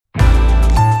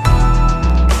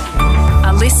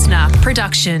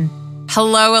production.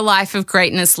 Hello, A Life of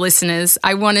Greatness listeners.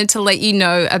 I wanted to let you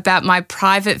know about my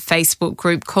private Facebook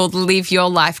group called Live Your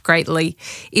Life Greatly.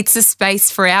 It's a space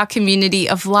for our community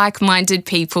of like-minded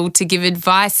people to give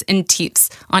advice and tips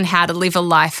on how to live a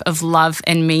life of love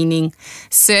and meaning.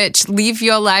 Search Live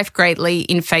Your Life Greatly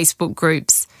in Facebook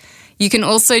groups. You can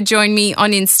also join me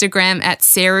on Instagram at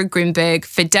Sarah Grimberg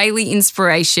for daily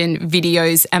inspiration,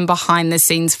 videos and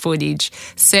behind-the-scenes footage.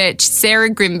 Search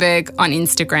Sarah Grimberg on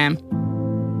Instagram.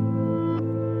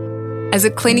 As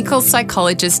a clinical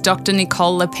psychologist, Dr.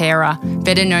 Nicole LePera,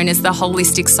 better known as the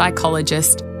Holistic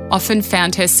Psychologist, often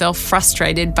found herself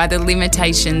frustrated by the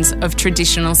limitations of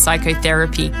traditional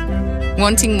psychotherapy.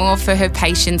 Wanting more for her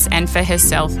patients and for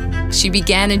herself, she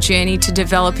began a journey to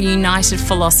develop a united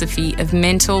philosophy of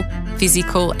mental,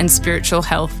 physical and spiritual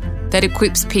health that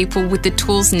equips people with the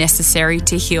tools necessary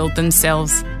to heal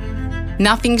themselves.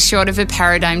 Nothing short of a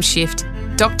paradigm shift,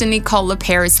 Dr. Nicole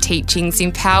LePera's teachings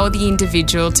empower the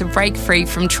individual to break free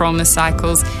from trauma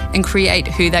cycles and create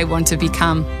who they want to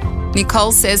become.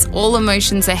 Nicole says all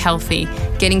emotions are healthy,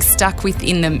 getting stuck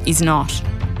within them is not.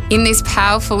 In this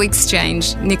powerful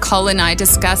exchange, Nicole and I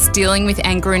discuss dealing with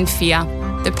anger and fear,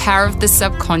 the power of the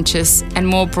subconscious, and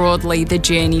more broadly, the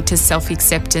journey to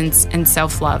self-acceptance and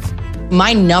self-love.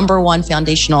 My number one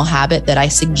foundational habit that I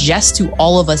suggest to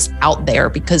all of us out there,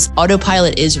 because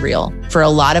autopilot is real. For a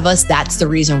lot of us, that's the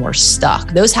reason we're stuck.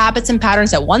 Those habits and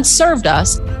patterns that once served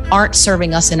us aren't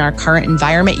serving us in our current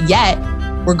environment, yet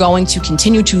we're going to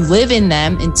continue to live in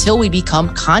them until we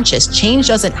become conscious. Change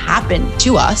doesn't happen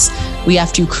to us. We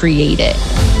have to create it.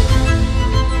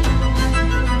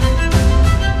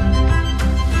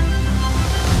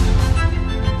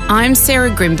 I'm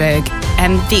Sarah Grimberg,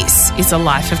 and this is A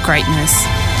Life of Greatness.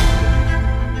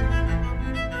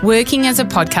 Working as a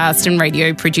podcast and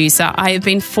radio producer, I have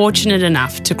been fortunate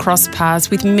enough to cross paths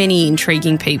with many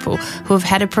intriguing people who have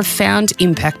had a profound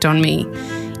impact on me.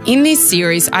 In this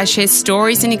series, I share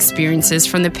stories and experiences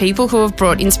from the people who have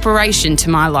brought inspiration to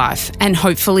my life, and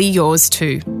hopefully yours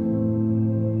too.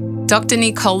 Dr.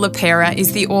 Nicole LePera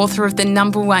is the author of the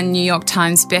 #1 New York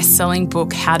Times best-selling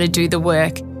book, How to Do the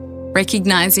Work.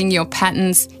 Recognizing your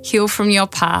patterns, heal from your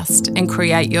past, and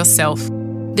create yourself.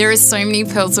 There are so many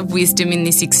pearls of wisdom in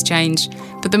this exchange,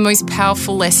 but the most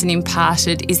powerful lesson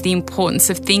imparted is the importance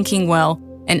of thinking well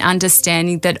and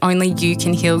understanding that only you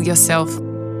can heal yourself.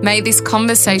 May this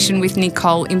conversation with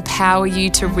Nicole empower you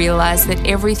to realize that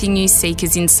everything you seek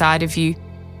is inside of you.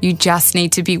 You just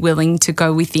need to be willing to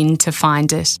go within to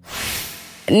find it.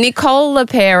 Nicole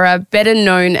LePera, better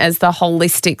known as the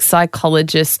Holistic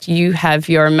Psychologist, you have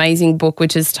your amazing book,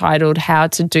 which is titled How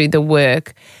to Do the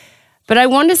Work. But I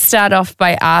want to start off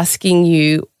by asking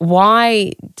you,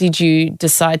 why did you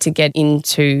decide to get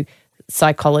into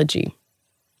psychology?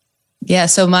 Yeah,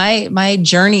 so my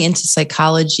journey into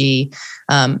psychology,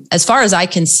 as far as I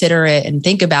consider it and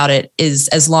think about it, is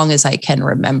as long as I can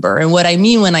remember. And what I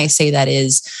mean when I say that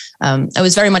is, I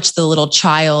was very much the little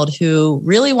child who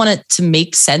really wanted to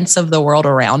make sense of the world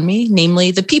around me,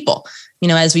 namely the people. You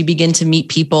know, as we begin to meet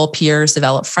people, peers,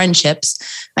 develop friendships,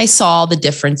 I saw the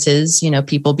differences,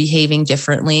 people behaving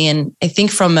differently. And I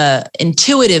think from an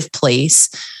intuitive place,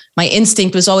 my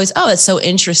instinct was always, oh, it's so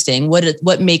interesting.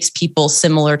 What makes people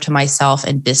similar to myself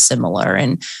and dissimilar?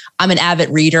 And I'm an avid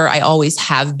reader. I always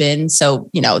have been. So,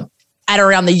 at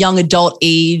around the young adult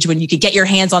age, when you could get your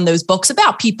hands on those books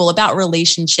about people, about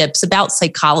relationships, about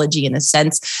psychology in a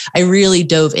sense, I really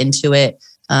dove into it.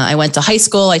 I went to high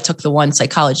school. I took the one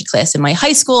psychology class in my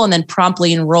high school and then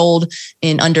promptly enrolled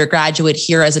in undergraduate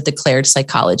here as a declared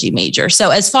psychology major. So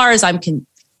as far as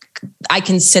I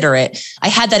consider it, I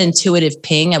had that intuitive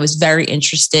ping. I was very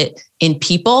interested in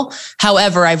people.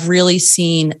 However, I've really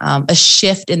seen a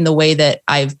shift in the way that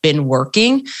I've been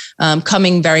working,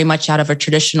 coming very much out of a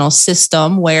traditional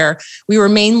system where we were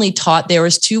mainly taught there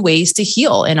was two ways to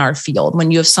heal in our field. When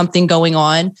you have something going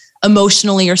on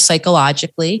emotionally or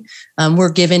psychologically,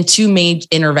 we're given two main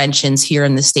interventions here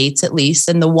in the States, at least.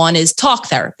 And the one is talk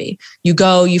therapy. You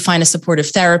go, you find a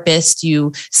supportive therapist,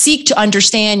 you seek to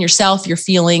understand yourself, your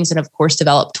feelings, and of course,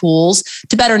 develop tools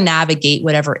to better navigate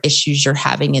whatever issues you're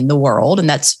having in the world. And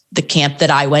that's the camp that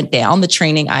I went down, the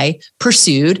training I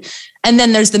pursued. And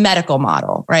then there's the medical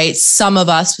model, right? Some of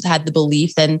us had the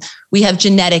belief that we have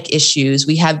genetic issues,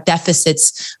 we have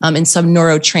deficits in some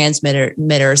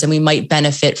neurotransmitters, and we might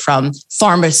benefit from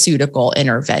pharmaceutical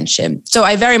intervention. So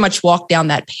I very much walked down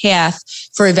that path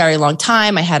for a very long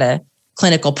time. I had a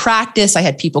clinical practice. I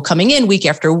had people coming in week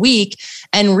after week,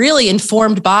 and really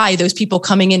informed by those people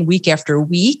coming in week after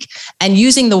week, and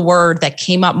using the word that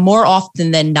came up more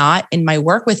often than not in my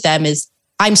work with them is,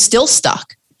 I'm still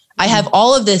stuck. I have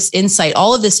all of this insight,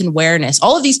 all of this awareness,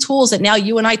 all of these tools that now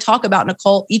you and I talk about,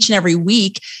 Nicole, each and every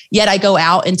week. Yet I go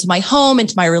out into my home,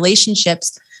 into my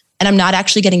relationships, and I'm not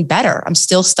actually getting better. I'm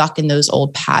still stuck in those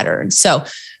old patterns. So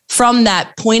from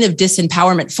that point of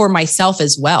disempowerment for myself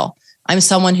as well, I'm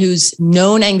someone who's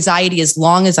known anxiety as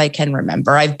long as I can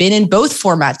remember. I've been in both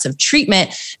formats of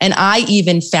treatment, and I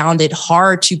even found it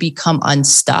hard to become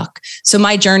unstuck. So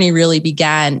my journey really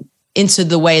began into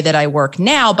the way that I work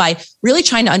now by really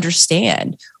trying to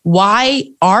understand why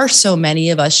are so many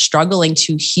of us struggling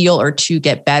to heal or to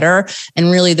get better?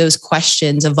 And really those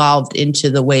questions evolved into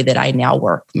the way that I now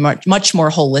work much more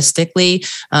holistically,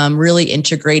 really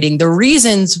integrating the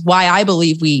reasons why I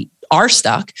believe we are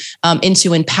stuck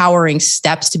into empowering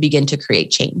steps to begin to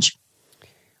create change.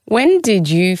 When did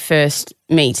you first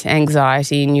meet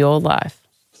anxiety in your life?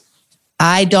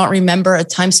 I don't remember a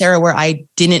time, Sarah, where I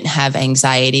didn't have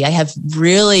anxiety. I have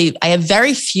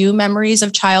very few memories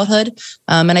of childhood.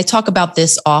 And I talk about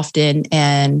this often,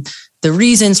 and the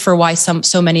reasons for why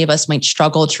so many of us might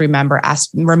struggle to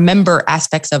remember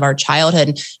aspects of our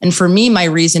childhood. And for me, my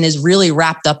reason is really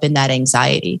wrapped up in that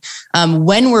anxiety.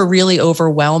 When we're really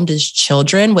overwhelmed as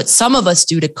children, what some of us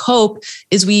do to cope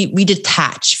is we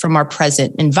detach from our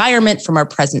present environment, from our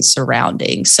present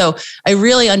surroundings. So I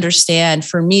really understand,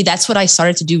 for me, that's what I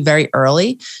started to do very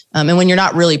early. And when you're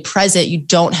not really present, you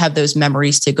don't have those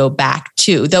memories to go back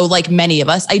to. Though, like many of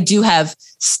us, I do have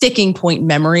sticking point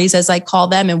memories, as I call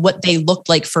them. And what they looked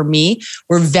like for me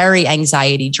were very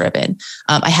anxiety driven.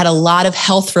 I had a lot of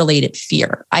health related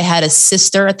fear. I had a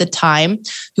sister at the time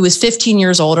who was 15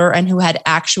 years older and who had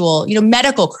actual,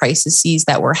 medical crises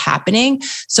that were happening.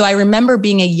 So I remember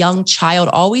being a young child,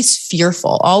 always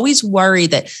fearful, always worried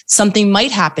that something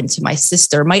might happen to my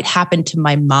sister, might happen to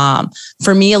my mom.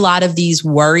 For me, a lot of these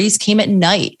worries came at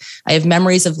night. I have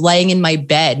memories of laying in my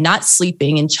bed, not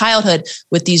sleeping in childhood,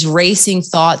 with these racing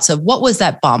thoughts of what was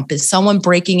that bump? Is someone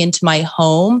breaking into my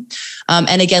home?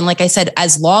 And again, like I said,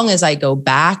 as long as I go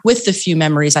back with the few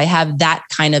memories I have, that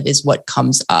kind of is what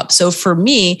comes up. So for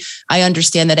me, I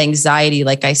understand that anxiety,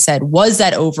 like I said, was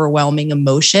that overwhelming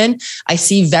emotion. I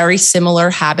see very similar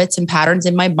habits and patterns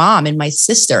in my mom and my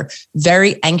sister,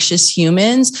 very anxious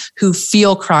humans who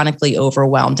feel chronically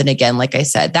overwhelmed. And again, like I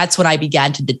said, that's when I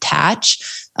began to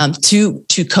detach,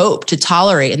 to cope, to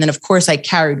tolerate. And then, of course, I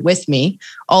carried with me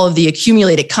all of the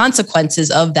accumulated consequences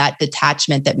of that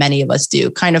detachment that many of us do.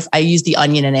 Kind of, I use the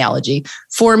onion analogy,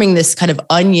 forming this kind of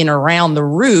onion around the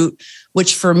root,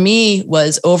 which for me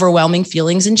was overwhelming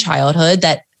feelings in childhood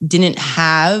that didn't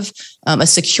have a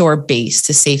secure base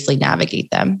to safely navigate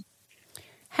them.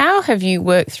 How have you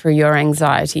worked through your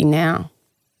anxiety now?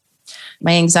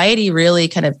 My anxiety really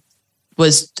kind of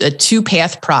was a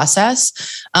two-path process.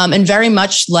 And very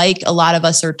much like a lot of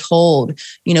us are told,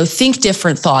 think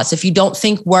different thoughts. If you don't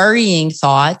think worrying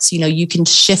thoughts, you can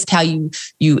shift how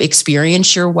you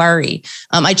experience your worry.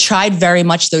 I tried very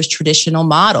much those traditional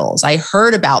models. I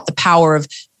heard about the power of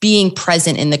being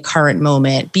present in the current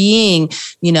moment, being,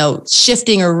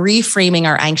 shifting or reframing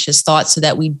our anxious thoughts so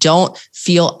that we don't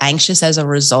feel anxious as a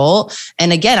result.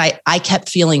 And again, I kept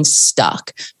feeling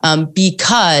stuck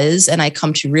because, and I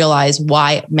come to realize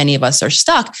why many of us are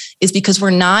stuck, is because we're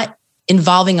not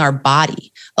involving our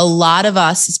body. A lot of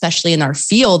us, especially in our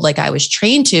field, like I was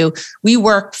trained to, we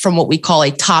work from what we call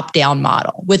a top-down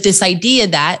model with this idea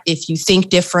that if you think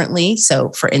differently, so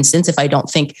for instance, if I don't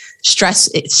think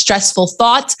stressful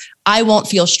thoughts, I won't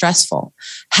feel stressful.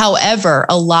 However,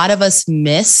 a lot of us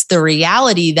miss the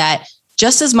reality that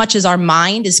just as much as our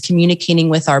mind is communicating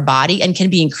with our body and can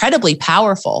be incredibly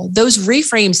powerful, those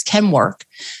reframes can work.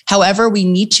 However, we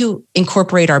need to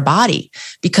incorporate our body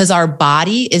because our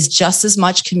body is just as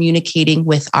much communicating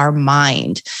with our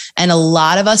mind. And a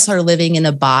lot of us are living in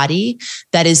a body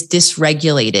that is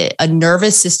dysregulated, a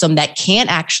nervous system that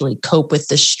can't actually cope with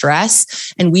the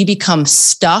stress. And we become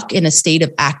stuck in a state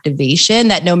of activation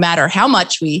that no matter how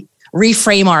much we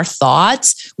reframe our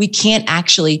thoughts, we can't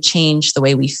actually change the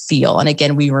way we feel. And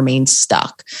again, we remain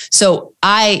stuck. So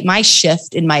my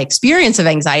shift in my experience of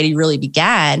anxiety really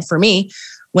began for me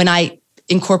when I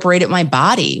incorporated my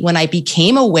body, when I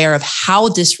became aware of how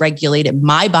dysregulated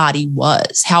my body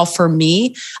was, how for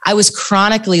me, I was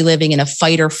chronically living in a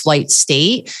fight or flight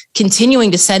state,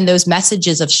 continuing to send those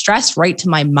messages of stress right to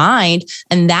my mind.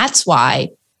 And that's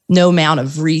why no amount of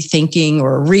rethinking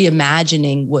or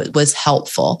reimagining was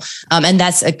helpful. And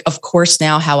that's, of course,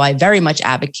 now how I very much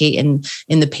advocate. And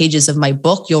in the pages of my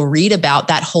book, you'll read about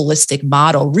that holistic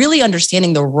model, really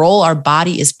understanding the role our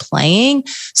body is playing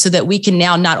so that we can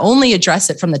now not only address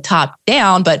it from the top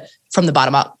down, but from the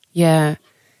bottom up. Yeah.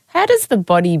 How does the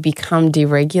body become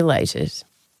deregulated?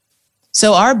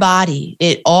 So our body,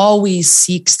 it always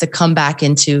seeks to come back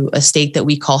into a state that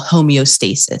we call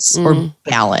homeostasis or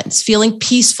balance, feeling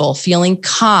peaceful, feeling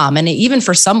calm. And even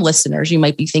for some listeners, you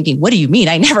might be thinking, what do you mean?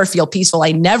 I never feel peaceful.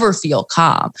 I never feel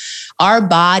calm. Our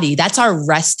body, that's our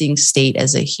resting state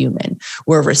as a human.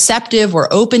 We're receptive. We're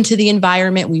open to the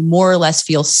environment. We more or less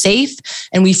feel safe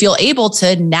and we feel able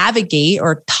to navigate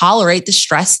or tolerate the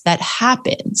stress that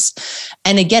happens.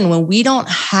 And again, when we don't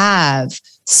have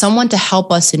someone to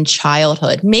help us in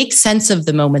childhood, make sense of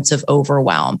the moments of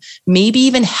overwhelm, maybe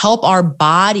even help our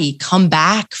body come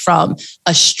back from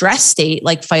a stress state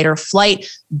like fight or flight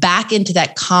back into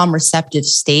that calm, receptive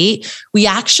state. We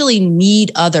actually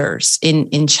need others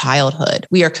in childhood.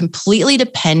 We are completely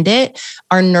dependent,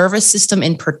 our nervous system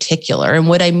in particular. And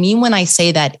what I mean when I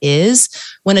say that is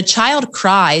when a child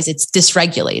cries, it's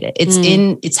dysregulated.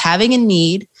 It's having a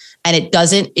need. And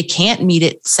it can't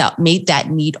meet that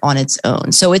need on its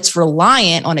own. So it's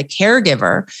reliant on a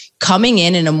caregiver coming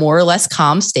in a more or less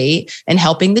calm state and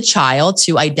helping the child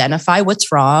to identify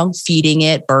what's wrong, feeding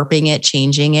it, burping it,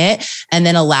 changing it, and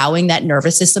then allowing that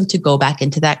nervous system to go back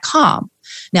into that calm.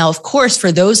 Now, of course,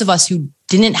 for those of us who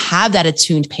didn't have that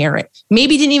attuned parent,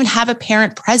 maybe didn't even have a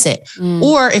parent present,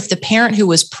 or if the parent who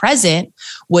was present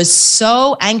was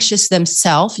so anxious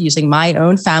themselves, using my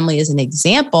own family as an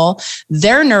example,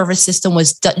 their nervous system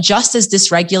was just as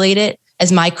dysregulated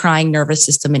as my crying nervous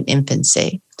system in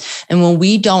infancy. And when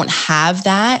we don't have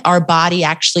that, our body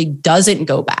actually doesn't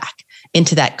go back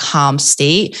into that calm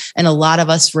state. And a lot of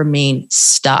us remain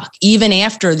stuck. Even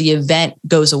after the event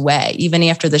goes away, even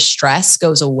after the stress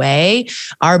goes away,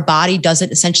 our body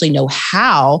doesn't essentially know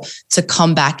how to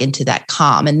come back into that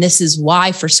calm. And this is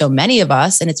why for so many of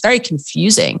us, and it's very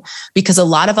confusing because a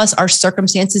lot of us, our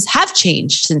circumstances have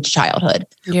changed since childhood.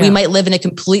 Yeah. We might live in a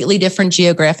completely different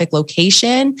geographic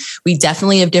location. We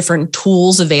definitely have different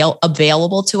tools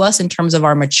available to us in terms of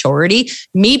our maturity,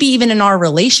 maybe even in our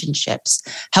relationships.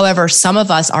 However, some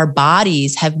of us, our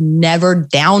bodies have never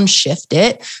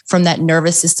downshifted from that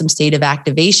nervous system state of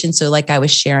activation. So like I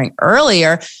was sharing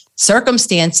earlier,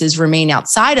 circumstances remain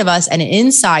outside of us and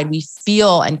inside we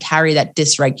feel and carry that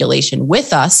dysregulation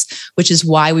with us, which is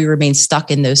why we remain stuck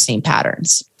in those same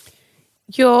patterns.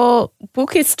 Your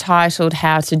book is titled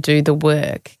How to Do the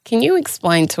Work. Can you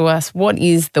explain to us what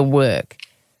is the work?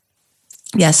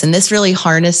 Yes, and this really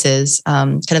harnesses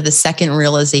kind of the second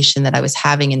realization that I was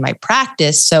having in my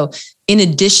practice. So in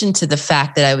addition to the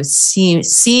fact that I was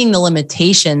seeing the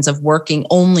limitations of working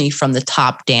only from the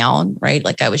top down, right?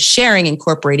 Like I was sharing,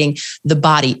 incorporating the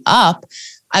body up,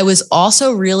 I was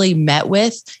also really met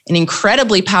with an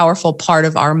incredibly powerful part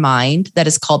of our mind that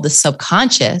is called the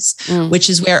subconscious, which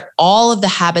is where all of the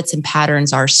habits and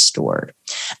patterns are stored.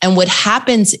 And what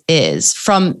happens is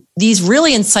from these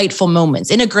really insightful moments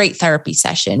in a great therapy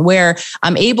session where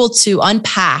I'm able to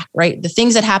unpack, right, the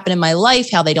things that happen in my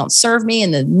life, how they don't serve me,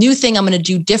 and the new thing I'm going to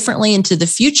do differently into the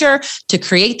future to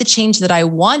create the change that I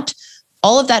want.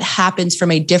 All of that happens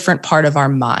from a different part of our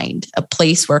mind, a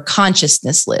place where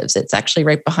consciousness lives. It's actually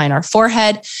right behind our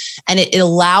forehead, and it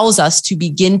allows us to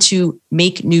begin to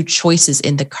make new choices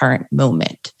in the current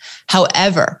moment.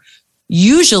 However,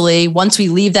 usually once we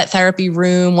leave that therapy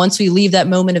room, once we leave that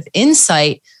moment of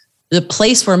insight, the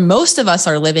place where most of us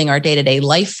are living our day-to-day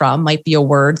life from might be a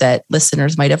word that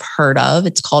listeners might have heard of.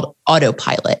 It's called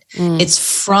autopilot.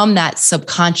 It's from that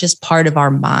subconscious part of our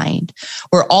mind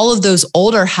where all of those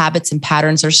older habits and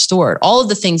patterns are stored. All of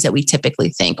the things that we typically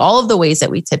think, all of the ways that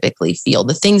we typically feel,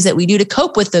 the things that we do to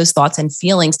cope with those thoughts and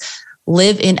feelings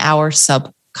live in our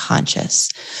subconscious.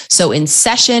 So in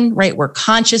session, right, we're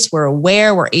conscious, we're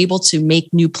aware, we're able to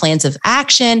make new plans of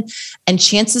action. And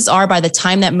chances are by the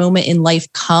time that moment in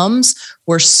life comes,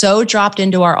 we're so dropped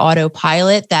into our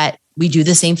autopilot that we do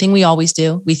the same thing we always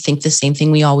do. We think the same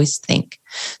thing we always think.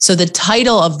 So the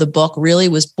title of the book really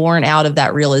was born out of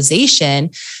that realization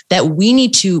that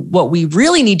what we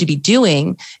really need to be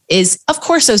doing is, of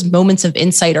course, those moments of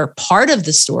insight are part of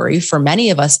the story for many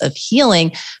of us of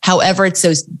healing. However, it's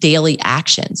those daily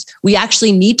actions. We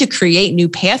actually need to create new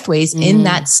pathways in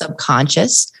that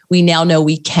subconscious. We now know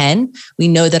we can. We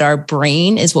know that our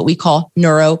brain is what we call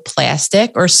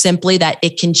neuroplastic, or simply that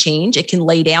it can change. It can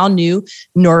lay down new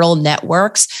neural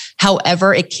networks.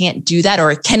 However, it can't do that, or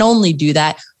it can only do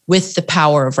that with the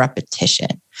power of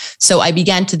repetition. So I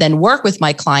began to then work with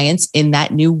my clients in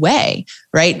that new way,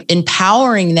 right?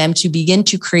 Empowering them to begin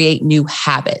to create new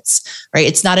habits, right?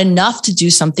 It's not enough to do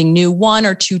something new 1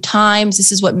 or 2 times.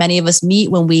 This is what many of us meet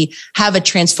when we have a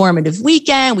transformative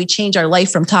weekend. We change our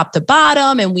life from top to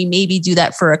bottom, and we maybe do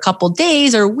that for a couple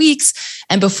days or weeks.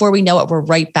 And before we know it, we're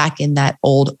right back in that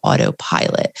old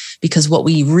autopilot. because what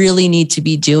we really need to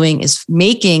be doing is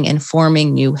making and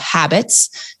forming new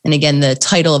habits. And again, the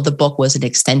title of the book was an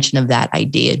extension of that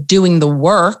idea. Doing the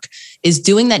work is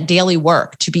doing that daily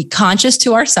work to be conscious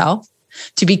to ourselves,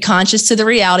 to be conscious to the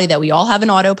reality that we all have an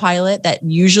autopilot that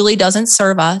usually doesn't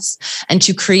serve us, and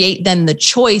to create then the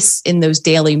choice in those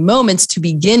daily moments to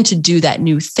begin to do that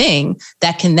new thing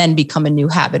that can then become a new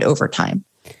habit over time.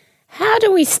 How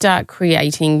do we start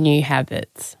creating new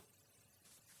habits?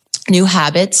 New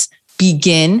habits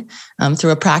begin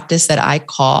through a practice that I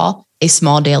call a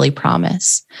small daily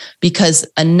promise. Because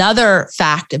another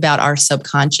fact about our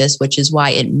subconscious, which is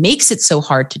why it makes it so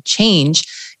hard to change,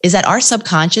 is that our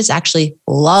subconscious actually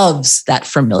loves that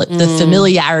the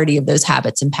familiarity of those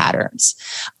habits and patterns.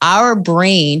 Our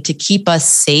brain, to keep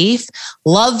us safe,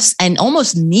 loves and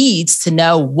almost needs to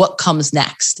know what comes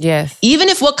next. Yes. Even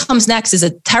if what comes next is a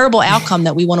terrible outcome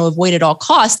that we want to avoid at all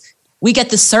costs, we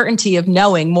get the certainty of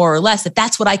knowing more or less that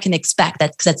that's what I can expect.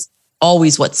 That's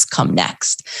always what's come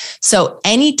next. So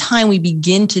anytime we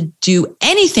begin to do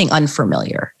anything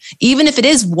unfamiliar, even if it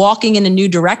is walking in a new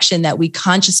direction that we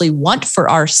consciously want for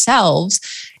ourselves,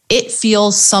 it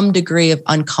feels some degree of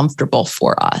uncomfortable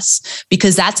for us,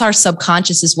 because that's our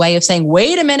subconscious's way of saying,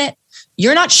 wait a minute,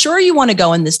 you're not sure you want to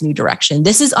go in this new direction.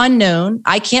 This is unknown.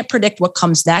 I can't predict what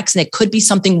comes next, and it could be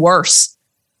something worse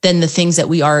than the things that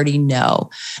we already know.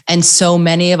 And so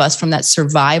many of us from that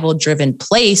survival-driven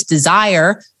place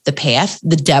desire the path,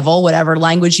 the devil, whatever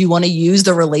language you want to use,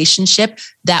 the relationship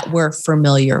that we're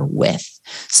familiar with.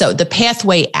 So the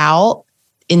pathway out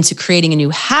into creating a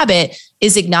new habit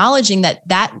is acknowledging that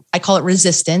I call it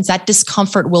resistance, that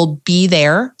discomfort will be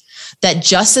there, that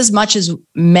just as much as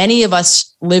many of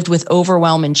us lived with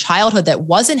overwhelm in childhood that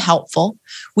wasn't helpful,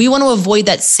 we want to avoid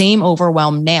that same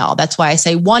overwhelm now. That's why I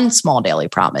say one small daily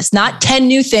promise, not 10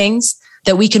 new things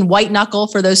that we can white knuckle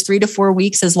for those 3 to 4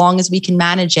 weeks as long as we can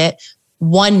manage it.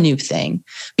 One new thing,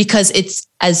 because it's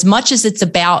as much as it's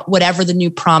about whatever the new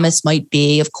promise might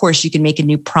be. Of course, you can make a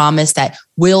new promise that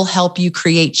will help you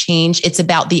create change. It's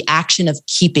about the action of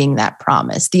keeping that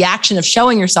promise, the action of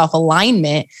showing yourself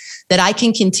alignment that I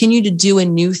can continue to do a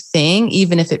new thing,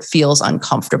 even if it feels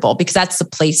uncomfortable, because that's the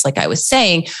place, like I was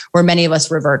saying, where many of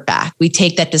us revert back. We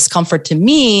take that discomfort to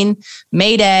mean,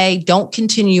 mayday, don't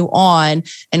continue on.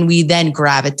 And we then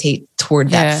gravitate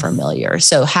toward that familiar.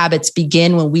 So habits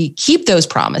begin when we keep those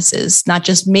promises, not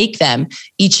just make them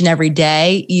each and every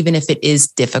day, even if it is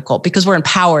difficult, because we're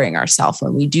empowering ourselves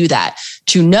when we do that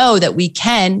to know that we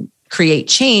can create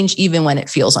change even when it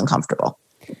feels uncomfortable.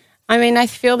 I mean, I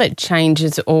feel that change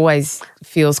always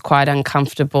feels quite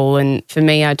uncomfortable. And for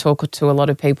me, I talk to a lot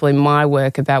of people in my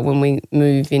work about when we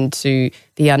move into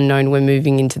the unknown, we're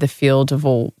moving into the field of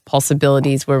all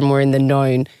possibilities. When we're in the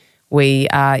known, we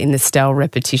are in the stale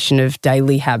repetition of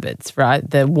daily habits, right?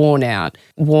 The worn out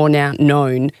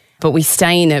known, but we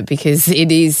stay in it because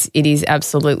it is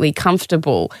absolutely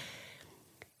comfortable.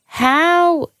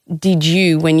 How did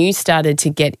you, when you started to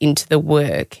get into the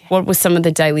work, what were some of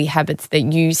the daily habits that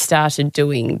you started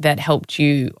doing that helped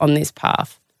you on this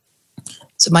path?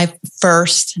 So my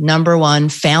first number one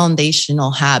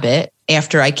foundational habit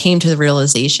after I came to the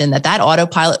realization that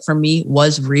autopilot for me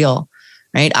was real,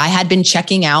 right? I had been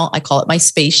checking out, I call it my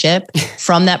spaceship,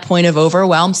 from that point of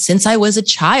overwhelm since I was a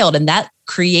child. And that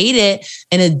created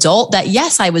an adult that,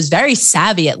 yes, I was very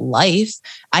savvy at life.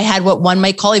 I had what one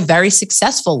might call a very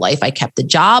successful life. I kept the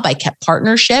job. I kept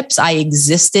partnerships. I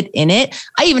existed in it.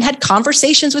 I even had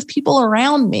conversations with people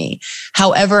around me.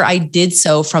 However, I did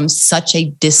so from such a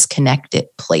disconnected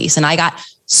place. And I got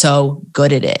so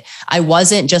good at it. I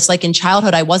wasn't, just like in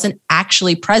childhood, I wasn't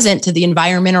actually present to the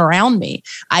environment around me.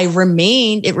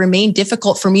 It remained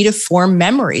difficult for me to form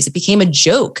memories. It became a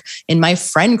joke in my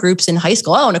friend groups in high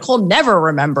school. Oh, Nicole never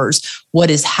remembers what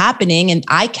is happening. And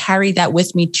I carried that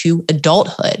with me to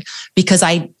adulthood because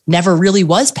I never really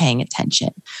was paying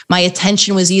attention. My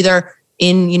attention was either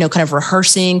in, kind of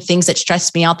rehearsing things that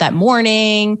stressed me out that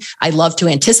morning. I love to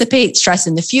anticipate stress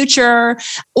in the future,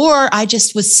 or I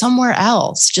just was somewhere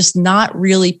else, just not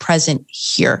really present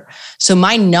here. So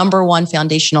my number one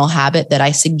foundational habit that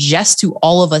I suggest to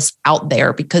all of us out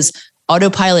there, because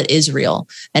autopilot is real.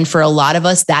 And for a lot of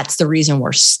us, that's the reason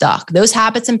we're stuck. Those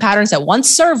habits and patterns that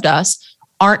once served us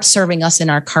aren't serving us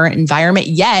in our current environment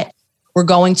yet. We're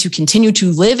going to continue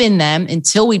to live in them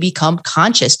until we become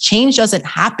conscious. Change doesn't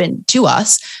happen to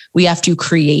us. We have to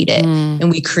create it.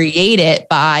 And we create it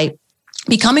by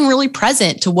becoming really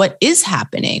present to what is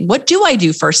happening. What do I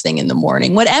do first thing in the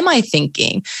morning? What am I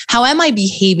thinking? How am I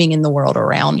behaving in the world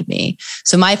around me?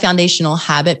 So my foundational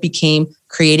habit became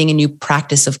creating a new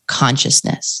practice of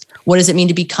consciousness. What does it mean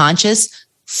to be conscious?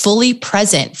 fully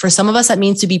present. For some of us, that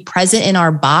means to be present in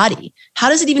our body. How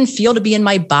does it even feel to be in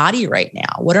my body right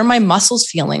now? What are my muscles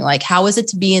feeling like? How is it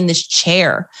to be in this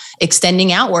chair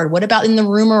extending outward? What about in the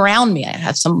room around me? I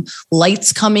have some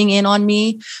lights coming in on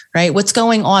me, right? What's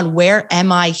going on? Where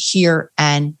am I here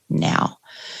and now?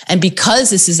 And because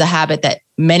this is a habit that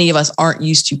many of us aren't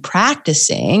used to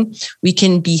practicing, we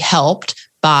can be helped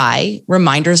by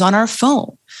reminders on our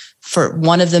phone. For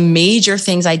one of the major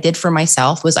things I did for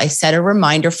myself was I set a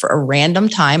reminder for a random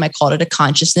time. I called it a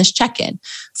consciousness check-in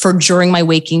for during my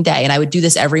waking day. And I would do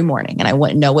this every morning, and I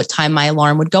wouldn't know what time my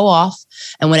alarm would go off.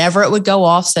 And whenever it would go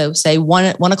off, so say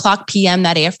 1 o'clock PM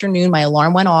that afternoon, my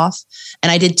alarm went off.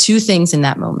 And I did two things in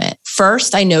that moment.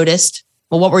 First, I noticed,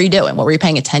 well, what were you doing? What were you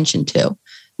paying attention to?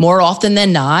 More often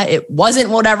than not, it wasn't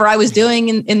whatever I was doing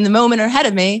in the moment ahead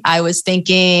of me. I was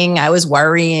thinking, I was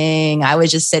worrying, I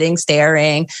was just sitting,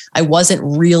 staring. I wasn't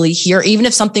really here, even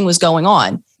if something was going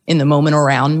on in the moment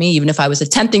around me, even if I was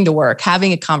attempting to work,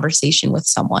 having a conversation with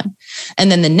someone.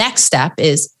 And then the next step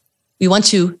is we want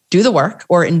to do the work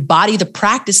or embody the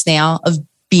practice now of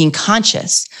being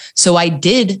conscious. So I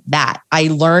did that. I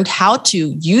learned how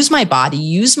to use my body,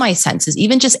 use my senses,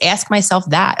 even just ask myself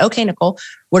that. Okay, Nicole,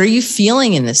 what are you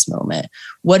feeling in this moment?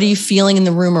 What are you feeling in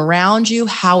the room around you?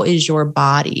 How is your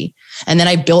body? And then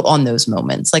I built on those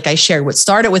moments. Like I shared, what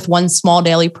started with one small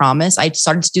daily promise, I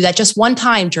started to do that just one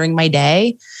time during my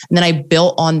day. And then I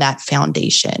built on that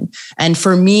foundation. And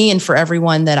for me and for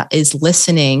everyone that is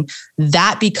listening,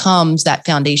 that becomes that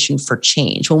foundation for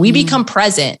change. When we become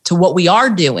present to what we are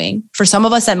doing, for some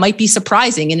of us, that might be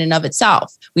surprising in and of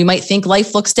itself. We might think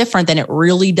life looks different than it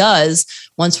really does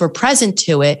once we're present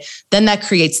to it. Then that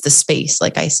creates the space,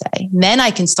 like I say. And then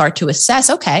I can start to assess,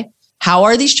 okay, how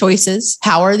are these choices?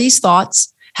 How are these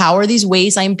thoughts? How are these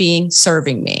ways I'm being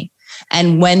serving me?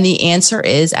 And when the answer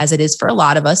is, as it is for a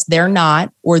lot of us, they're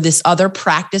not, or this other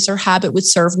practice or habit would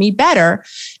serve me better,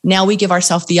 now we give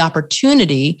ourselves the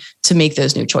opportunity to make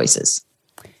those new choices.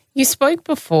 You spoke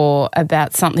before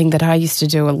about something that I used to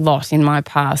do a lot in my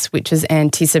past, which is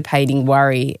anticipating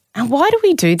worry. And why do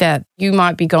we do that? You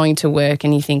might be going to work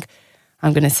and you think,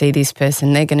 I'm going to see this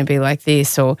person, they're going to be like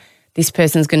this, or this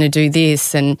person's going to do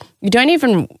this. And you don't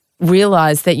even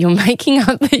realize that you're making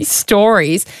up these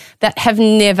stories that have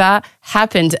never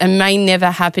happened and may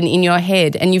never happen in your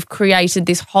head. And you've created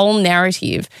this whole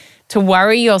narrative to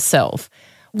worry yourself.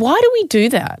 Why do we do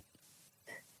that?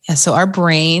 Yeah, so our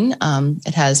brain,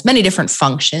 it has many different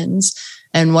functions.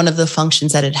 And one of the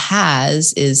functions that it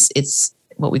has is it's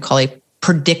what we call a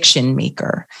prediction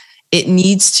maker. It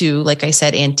needs to, like I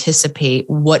said, anticipate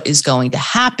what is going to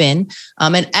happen.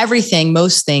 And everything,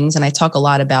 most things, and I talk a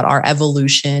lot about our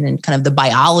evolution and kind of the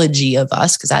biology of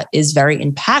us, because that is very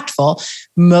impactful.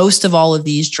 Most of all of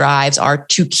these drives are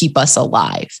to keep us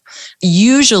alive.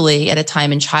 Usually at a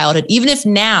time in childhood, even if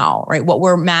now, right, what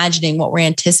we're imagining, what we're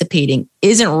anticipating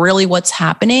isn't really what's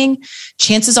happening,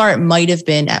 chances are it might have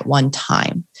been at one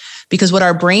time. Because what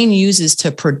our brain uses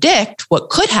to predict what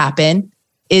could happen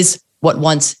is what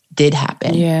once did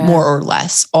happen, more or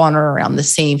less, on or around the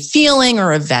same feeling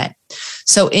or event.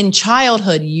 So in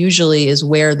childhood, usually is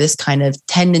where this kind of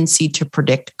tendency to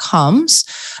predict comes.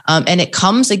 And it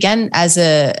comes again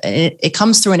it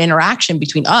comes through an interaction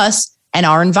between us and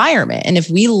our environment. And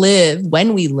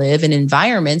when we live in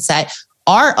environments that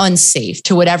are unsafe,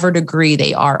 to whatever degree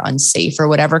they are unsafe or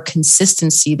whatever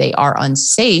consistency they are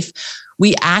unsafe,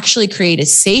 we actually create a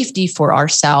safety for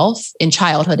ourselves in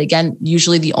childhood. Again,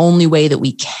 usually the only way that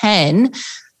we can,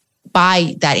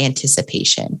 by that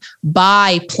anticipation,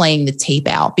 by playing the tape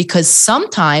out, because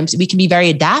sometimes we can be very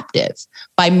adaptive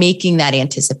by making that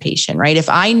anticipation, right? If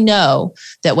I know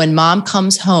that when mom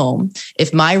comes home,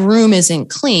 if my room isn't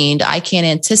cleaned, I can't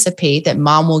anticipate that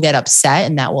mom will get upset,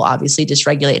 and that will obviously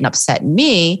dysregulate and upset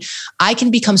me. I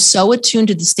can become so attuned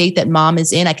to the state that mom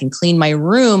is in. I can clean my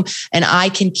room and I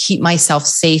can keep myself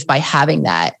safe by having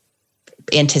that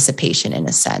anticipation in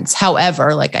a sense.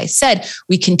 However, like I said,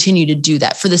 we continue to do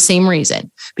that for the same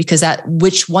reason, because that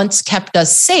which once kept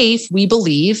us safe, we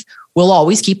believe will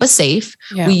always keep us safe.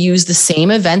 Yeah. We use the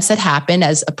same events that happen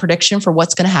as a prediction for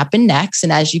what's going to happen next.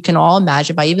 And as you can all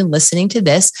imagine, by even listening to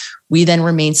this, we then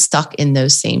remain stuck in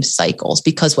those same cycles,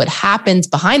 because what happens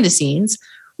behind the scenes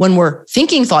when we're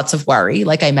thinking thoughts of worry,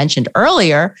 like I mentioned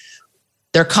earlier,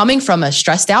 they're coming from a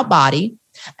stressed out body,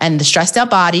 and the stressed out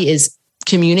body is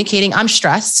communicating, I'm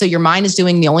stressed. So your mind is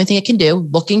doing the only thing it can do,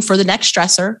 looking for the next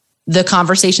stressor, the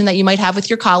conversation that you might have with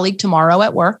your colleague tomorrow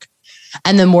at work.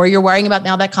 And the more you're worrying about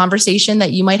now that conversation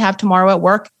that you might have tomorrow at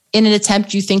work, in an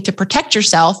attempt, you think, to protect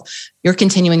yourself, you're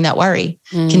continuing that worry,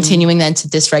 continuing then to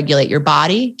dysregulate your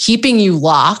body, keeping you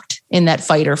locked in that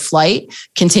fight or flight,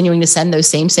 continuing to send those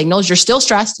same signals. You're still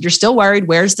stressed. You're still worried.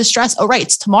 Where's the stress? Oh, right.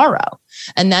 It's tomorrow.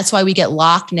 And that's why we get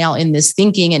locked now in this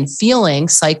thinking and feeling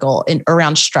cycle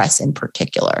around stress in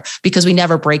particular, because we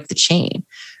never break the chain.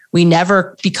 We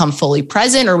never become fully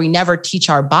present, or we never teach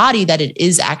our body that it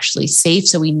is actually safe.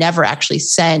 So we never actually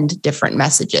send different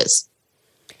messages.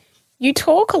 You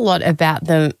talk a lot about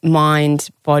the mind,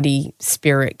 body,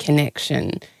 spirit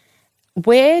connection.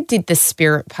 Where did the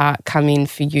spirit part come in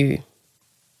for you?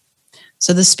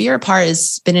 So the spirit part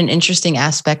has been an interesting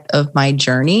aspect of my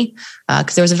journey,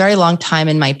 because there was a very long time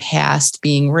in my past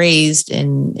being raised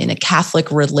in a Catholic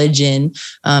religion,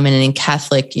 and in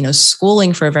Catholic,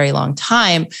 schooling for a very long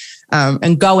time,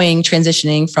 and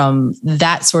transitioning from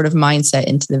that sort of mindset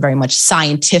into the very much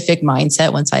scientific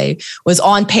mindset. Once I was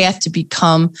on path to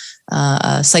become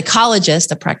a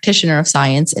psychologist, a practitioner of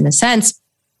science in a sense,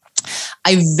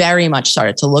 I very much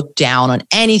started to look down on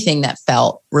anything that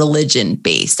felt religion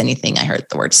based. Anything I heard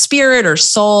the word spirit or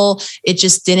soul,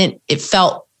 it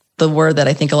felt the word that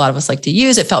I think a lot of us like to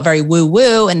use. It felt very woo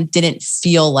woo and didn't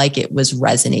feel like it was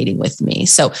resonating with me.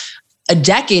 So a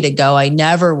decade ago, I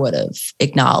never would have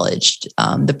acknowledged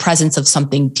the presence of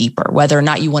something deeper, whether or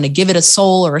not you want to give it a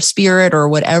soul or a spirit or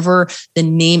whatever. The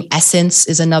name essence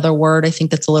is another word. I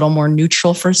think that's a little more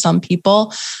neutral for some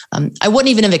people. I wouldn't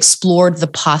even have explored the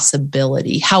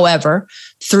possibility. However,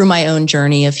 through my own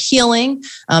journey of healing,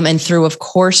 and through, of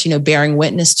course, bearing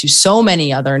witness to so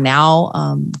many other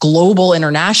now global,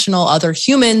 international, other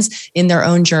humans in their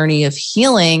own journey of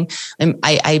healing,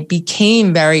 I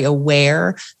became very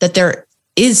aware that there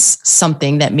is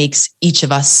something that makes each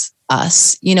of us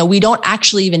us. We don't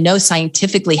actually even know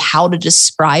scientifically how to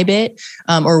describe it,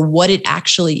 or what it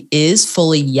actually is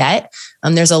fully yet.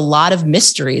 There's a lot of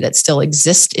mystery that still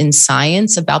exists in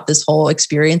science about this whole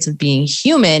experience of being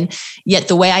human. Yet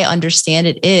the way I understand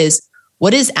it is,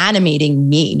 what is animating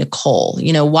me, Nicole?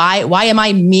 Why am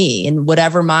I me, and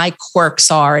whatever my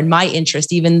quirks are and my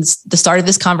interest, even the start of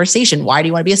this conversation, why do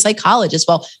you want to be a psychologist?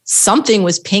 Well, something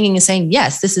was pinging and saying,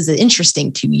 yes, this is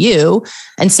interesting to you.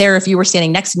 And Sarah, if you were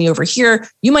standing next to me over here,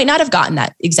 you might not have gotten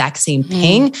that exact same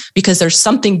ping, because there's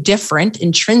something different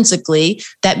intrinsically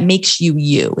that makes you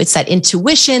you. It's that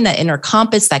intuition, that inner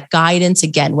compass, that guidance.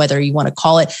 Again, whether you want to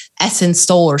call it essence,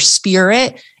 soul, or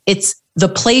spirit, it's the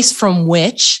place from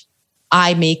which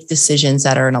I make decisions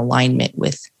that are in alignment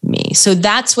with me. So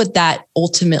that's what that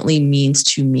ultimately means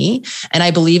to me. And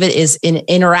I believe it is an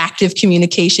interactive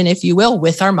communication, if you will,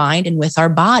 with our mind and with our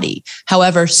body.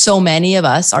 However, so many of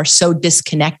us are so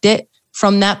disconnected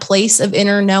from that place of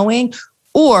inner knowing,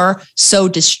 or so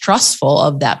distrustful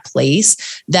of that place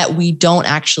that we don't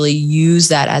actually use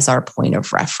that as our point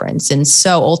of reference. And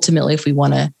so ultimately, if we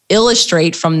want to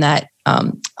illustrate from that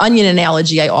onion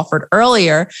analogy I offered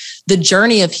earlier, the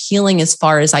journey of healing, as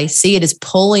far as I see it, is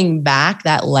pulling back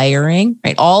that layering,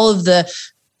 right? All of the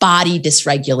body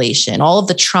dysregulation, all of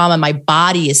the trauma my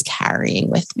body is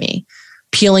carrying with me,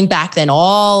 peeling back then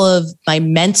all of my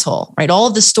mental, right? All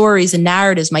of the stories and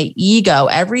narratives, my ego,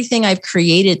 everything I've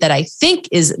created that I think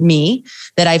is me,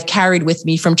 that I've carried with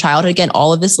me from childhood. Again,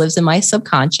 all of this lives in my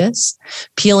subconscious,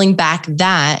 peeling back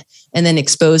that, and then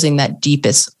exposing that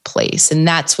deepest place. And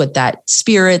that's what that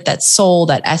spirit, that soul,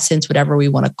 that essence, whatever we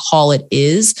want to call it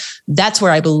is. That's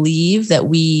where I believe that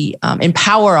we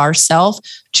empower ourselves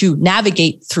to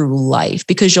navigate through life,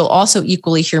 because you'll also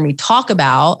equally hear me talk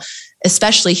about,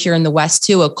 especially here in the West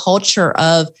too, a culture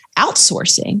of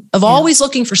outsourcing, of always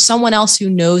looking for someone else who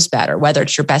knows better, whether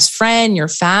it's your best friend, your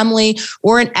family,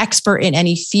 or an expert in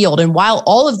any field. And while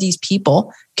all of these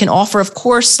people can offer, of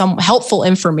course, some helpful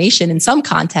information in some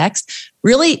context,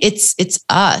 really it's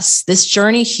us. This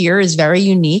journey here is very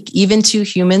unique. Even two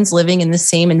humans living in the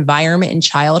same environment in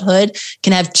childhood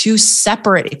can have two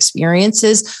separate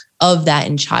experiences of that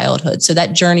in childhood. So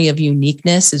that journey of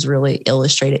uniqueness is really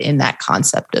illustrated in that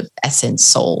concept of essence,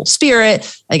 soul,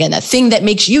 spirit. Again, that thing that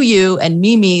makes you, you, and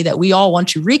me, that we all want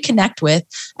to reconnect with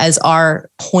as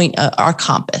our point, our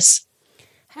compass.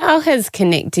 How has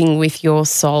connecting with your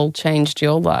soul changed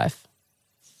your life?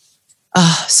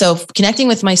 So connecting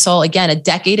with my soul, again, a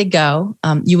decade ago,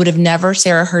 you would have never,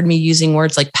 Sarah, heard me using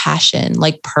words like passion,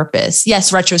 like purpose.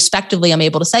 Yes, retrospectively, I'm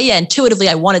able to say, yeah, intuitively,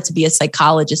 I wanted to be a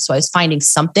psychologist. So I was finding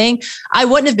something. I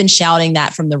wouldn't have been shouting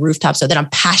that from the rooftop, so that I'm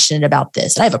passionate about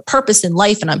this. I have a purpose in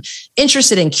life, and I'm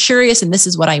interested and curious, and this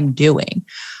is what I'm doing.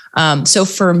 So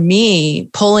for me,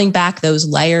 pulling back those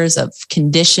layers of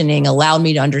conditioning allowed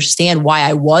me to understand why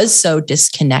I was so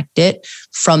disconnected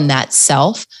from that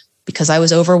self. Because I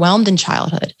was overwhelmed in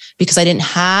childhood, because I didn't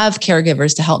have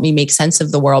caregivers to help me make sense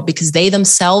of the world, because they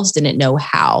themselves didn't know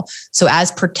how. So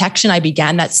as protection, I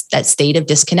began that state of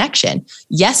disconnection.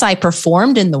 Yes, I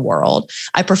performed in the world.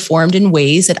 I performed in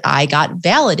ways that I got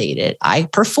validated. I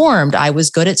was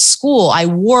good at school. I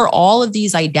wore all of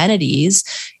these identities,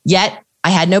 yet I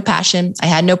had no passion. I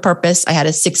had no purpose. I had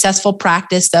a successful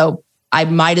practice, though I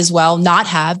might as well not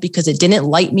have, because it didn't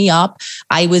light me up.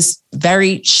 I was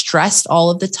very stressed all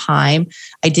of the time.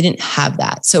 I didn't have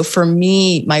that. So for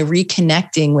me, my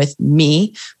reconnecting with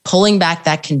me, pulling back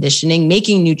that conditioning,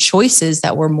 making new choices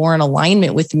that were more in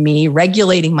alignment with me,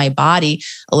 regulating my body,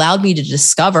 allowed me to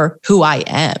discover who I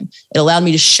am. It allowed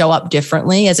me to show up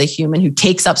differently as a human who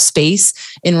takes up space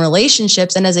in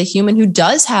relationships, and as a human who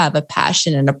does have a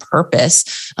passion and a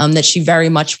purpose that she very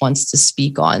much wants to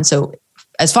speak on. So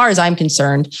as far as I'm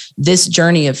concerned, this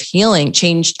journey of healing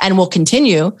changed and will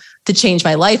continue to change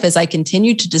my life as I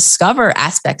continue to discover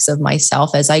aspects of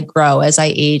myself as I grow, as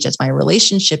I age, as my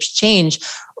relationships change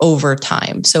over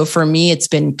time. So for me, it's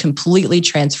been completely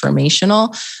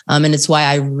transformational. And it's why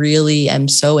I really am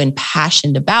so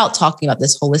impassioned about talking about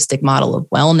this holistic model of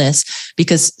wellness,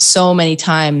 because so many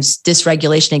times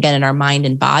dysregulation, again, in our mind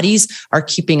and bodies are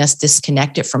keeping us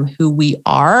disconnected from who we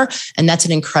are. And that's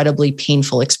an incredibly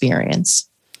painful experience.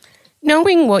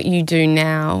 Knowing what you do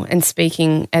now and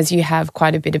speaking as you have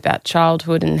quite a bit about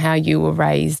childhood and how you were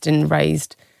raised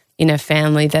in a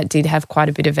family that did have quite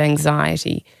a bit of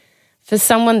anxiety, for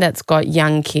someone that's got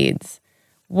young kids,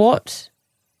 what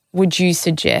would you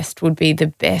suggest would be the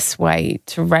best way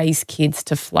to raise kids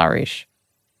to flourish?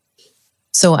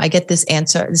 So I get this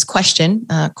question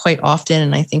quite often,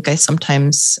 and I think I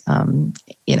sometimes,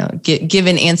 give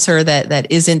an answer that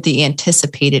isn't the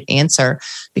anticipated answer,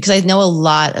 because I know a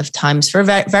lot of times for a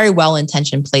very, very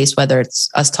well-intentioned place, whether it's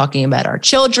us talking about our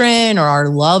children or our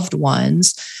loved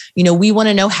ones, we want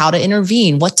to know how to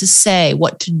intervene, what to say,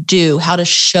 what to do, how to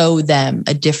show them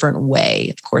a different way.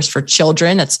 Of course, for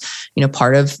children, that's,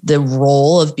 part of the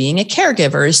role of being a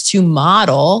caregiver is to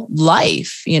model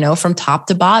life, from top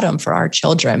to bottom for our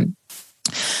children.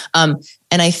 And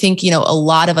I think, a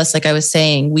lot of us, like I was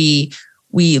saying,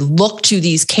 we look to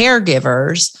these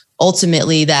caregivers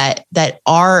ultimately that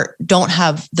don't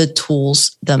have the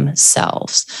tools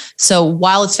themselves. So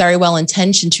while it's very well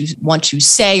intentioned to want to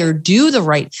say or do the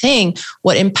right thing,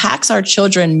 what impacts our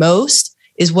children most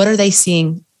is, what are they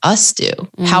seeing us do?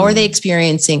 How are they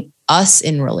experiencing us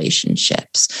in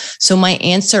relationships? So my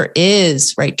answer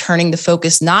is, turning the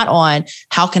focus not on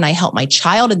how can I help my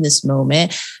child in this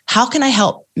moment? How can I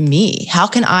help me? How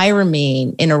can I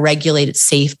remain in a regulated,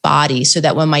 safe body so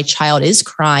that when my child is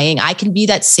crying, I can be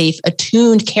that safe,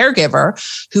 attuned caregiver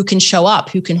who can show up,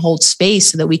 who can hold space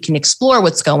so that we can explore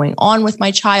what's going on with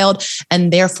my child,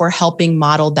 and therefore helping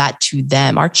model that to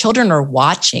them. Our children are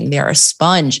watching. They're a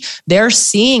sponge. They're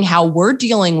seeing how we're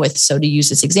dealing with, so to use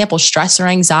this example, stress or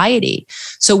anxiety.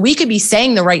 So we could be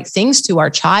saying the right things to our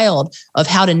child of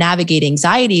how to navigate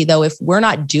anxiety, though if we're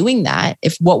not doing that,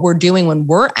 if what we're doing when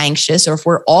we're anxious, or if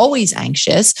we're always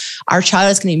anxious, our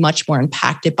child is going to be much more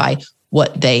impacted by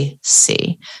what they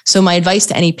see. So my advice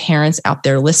to any parents out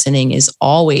there listening is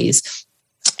always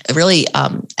really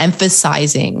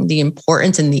emphasizing the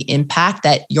importance and the impact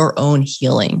that your own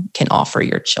healing can offer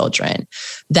your children,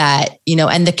 that,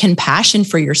 and the compassion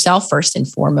for yourself first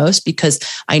and foremost, because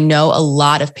I know a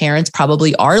lot of parents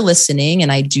probably are listening,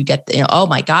 and I do get, oh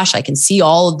my gosh, I can see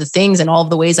all of the things and all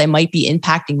of the ways I might be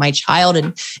impacting my child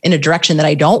in a direction that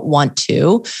I don't want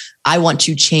to. I want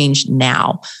to change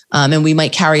now. And we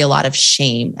might carry a lot of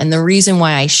shame. And the reason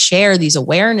why I share these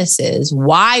awarenesses,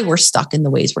 why we're stuck in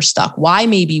the ways we're stuck, why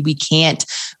maybe we can't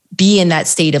be in that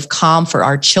state of calm for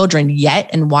our children yet,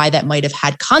 and why that might have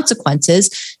had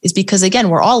consequences, is because, again,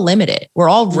 we're all limited. We're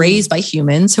all raised by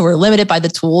humans who are limited by the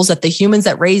tools that the humans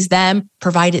that raised them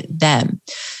provided them.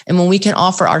 And when we can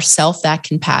offer ourselves that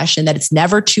compassion, that it's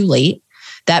never too late,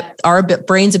 that our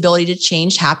brain's ability to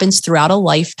change happens throughout a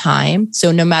lifetime.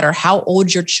 So no matter how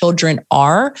old your children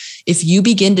are, if you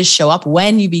begin to show up,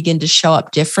 when you begin to show up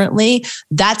differently,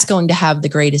 that's going to have the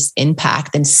greatest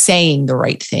impact than saying the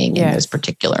right thing in those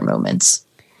particular moments.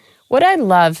 What I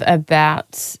love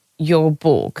about your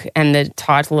book and the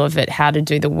title of it, How to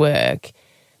Do the Work,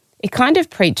 it kind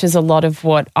of preaches a lot of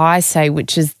what I say,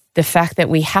 which is the fact that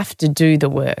we have to do the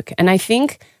work. And I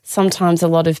think sometimes a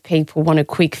lot of people want a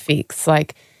quick fix,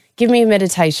 like, give me a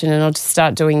meditation and I'll just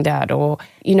start doing that. Or,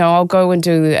 I'll go and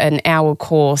do an hour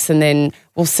course and then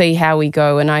we'll see how we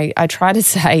go. And I try to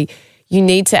say, you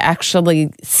need to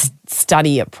actually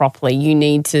study it properly. You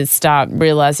need to start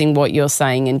realizing what you're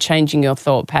saying and changing your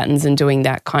thought patterns and doing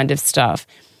that kind of stuff.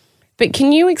 But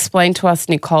can you explain to us,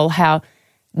 Nicole, how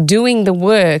doing the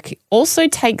work also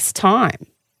takes time?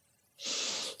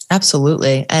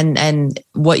 Absolutely. And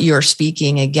what you're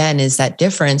speaking again is that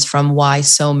difference from why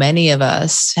so many of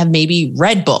us have maybe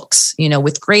read books,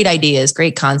 with great ideas,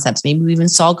 great concepts. Maybe we even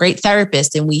saw great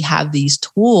therapists and we have these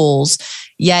tools,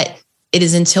 yet it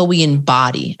is until we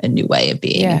embody a new way of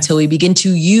being, until we begin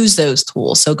to use those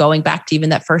tools. So going back to even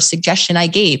that first suggestion I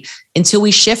gave, until we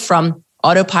shift from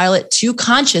autopilot to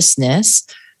consciousness,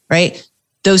 right?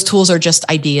 Those tools are just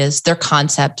ideas, they're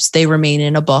concepts, they remain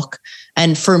in a book.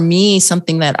 And for me,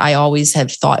 something that I always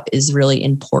have thought is really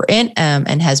important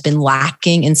and has been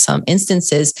lacking in some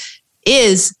instances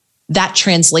is that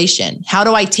translation. How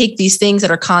do I take these things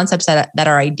that are concepts, that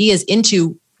are ideas,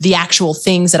 into the actual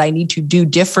things that I need to do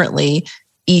differently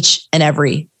each and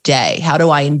every day? How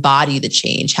do I embody the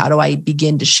change? How do I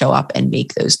begin to show up and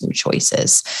make those new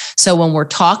choices? So when we're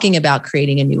talking about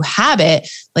creating a new habit,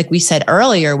 like we said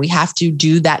earlier, we have to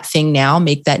do that thing now,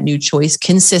 make that new choice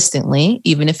consistently,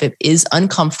 even if it is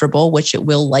uncomfortable, which it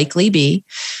will likely be,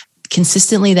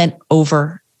 consistently then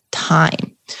over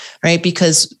time, right?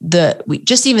 Because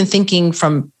just even thinking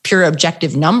from pure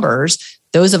objective numbers,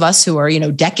 those of us who are,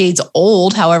 decades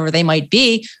old, however they might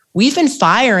be, we've been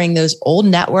firing those old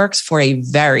networks for a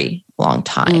very long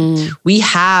time. We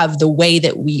have the way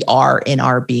that we are in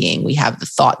our being. We have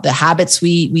the habits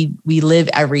we live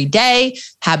every day,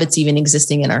 habits even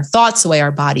existing in our thoughts, the way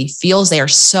our body feels. They are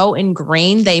so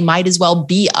ingrained, they might as well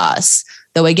be us.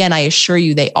 Though again, I assure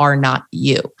you, they are not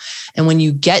you. And when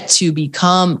you get to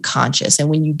become conscious and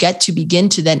when you get to begin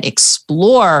to then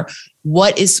explore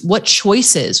what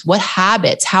choices, what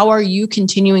habits, how are you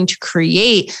continuing to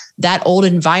create that old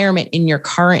environment in your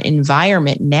current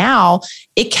environment now,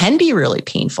 it can be really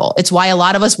painful. It's why a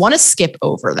lot of us want to skip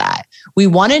over that. We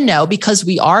want to know, because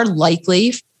we are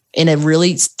likely in a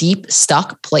really deep,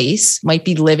 stuck place, might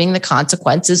be living the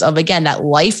consequences of, again, that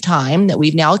lifetime that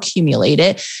we've now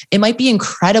accumulated. It might be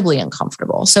incredibly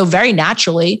uncomfortable. So very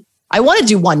naturally, I want to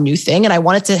do one new thing and I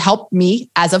want it to help me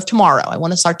as of tomorrow. I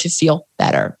want to start to feel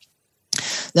better.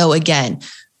 Though again,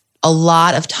 a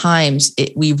lot of times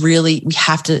we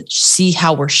have to see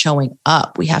how we're showing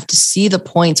up. We have to see the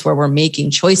points where we're making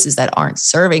choices that aren't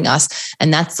serving us.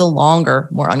 And that's the longer,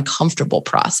 more uncomfortable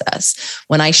process.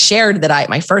 When I shared that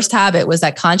my first habit was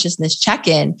that consciousness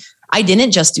check-in, I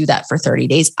didn't just do that for 30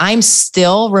 days. I'm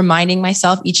still reminding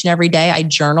myself each and every day. I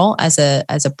journal as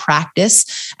a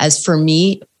practice. As for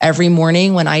me, every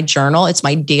morning when I journal, it's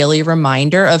my daily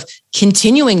reminder of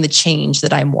continuing the change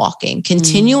that I'm walking,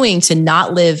 continuing to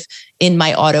not live in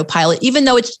my autopilot, even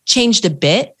though it's changed a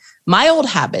bit. My old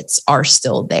habits are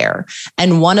still there.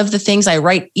 And one of the things I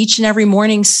write each and every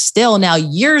morning still now,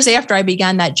 years after I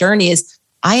began that journey, is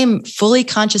I am fully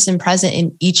conscious and present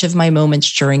in each of my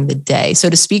moments during the day. So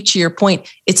to speak to your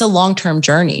point, it's a long-term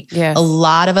journey. Yes. A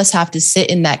lot of us have to sit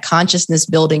in that consciousness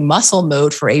building muscle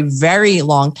mode for a very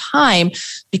long time,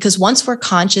 because once we're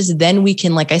conscious, then we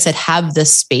can, like I said, have the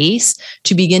space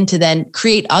to begin to then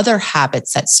create other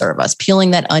habits that serve us, peeling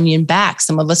that onion back.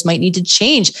 Some of us might need to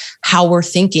change how we're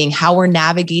thinking, how we're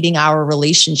navigating our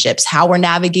relationships, how we're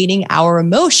navigating our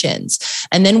emotions.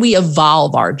 And then we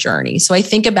evolve our journey. So I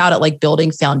think about it like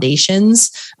building foundations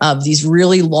of these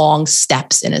really long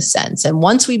steps in a sense. And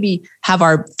once we have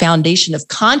our foundation of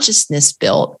consciousness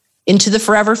built into the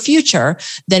forever future,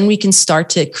 then we can start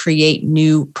to create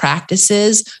new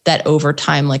practices that over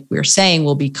time, like we were saying,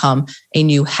 will become a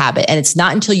new habit. And it's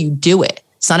not until you do it.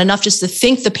 It's not enough just to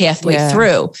think the pathway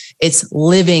through. It's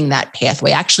living that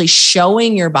pathway, actually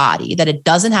showing your body that it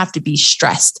doesn't have to be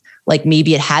stressed like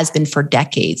maybe it has been for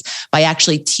decades, by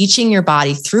actually teaching your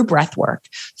body through breath work,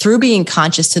 through being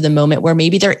conscious to the moment where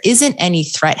maybe there isn't any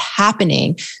threat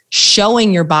happening,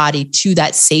 showing your body to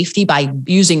that safety by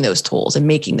using those tools and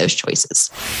making those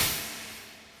choices.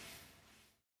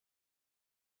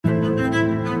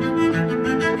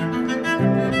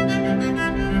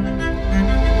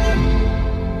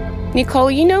 Nicole,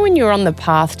 when you're on the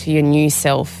path to your new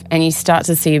self and you start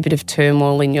to see a bit of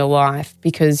turmoil in your life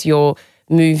because you're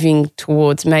moving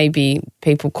towards, maybe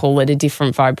people call it a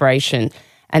different vibration.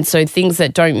 And so things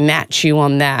that don't match you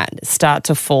on that start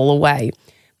to fall away.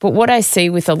 But what I see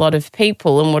with a lot of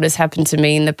people, and what has happened to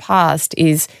me in the past,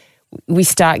 is we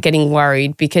start getting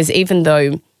worried, because even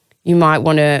though you might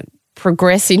want to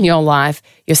progress in your life,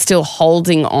 you're still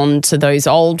holding on to those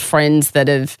old friends that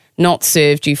have not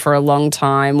served you for a long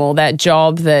time, or that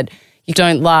job that you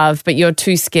don't love, but you're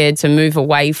too scared to move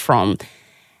away from.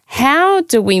 How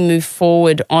do we move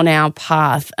forward on our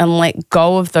path and let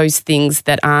go of those things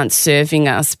that aren't serving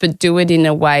us, but do it in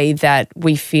a way that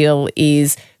we feel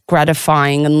is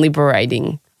gratifying and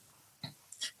liberating?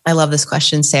 I love this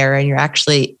question, Sarah. And you're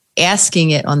actually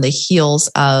asking it on the heels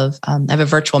of, I have a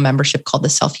virtual membership called the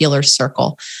Self-Healers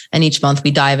Circle. And each month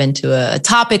we dive into a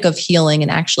topic of healing.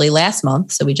 And actually last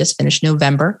month, so we just finished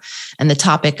November, and the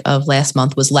topic of last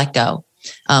month was let go.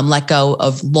 Let go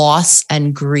of loss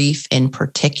and grief in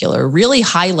particular, really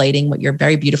highlighting what you're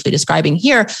very beautifully describing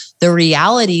here, the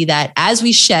reality that as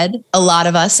we shed, a lot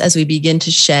of us, as we begin to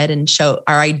shed and show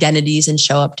our identities and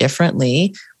show up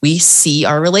differently, we see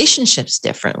our relationships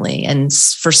differently. And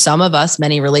for some of us,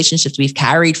 many relationships we've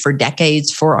carried for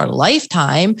decades, for our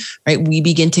lifetime, right? We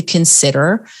begin to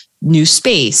consider new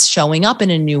space, showing up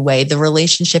in a new way, the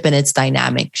relationship and its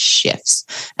dynamic shifts.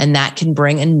 And that can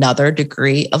bring another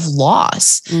degree of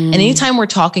loss. And anytime we're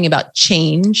talking about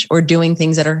change or doing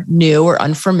things that are new or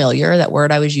unfamiliar, that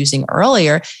word I was using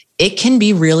earlier, it can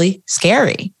be really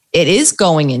scary. It is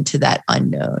going into that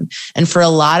unknown. And for a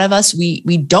lot of us, we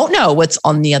don't know what's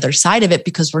on the other side of it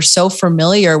because we're so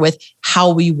familiar with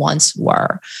how we once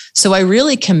were. So I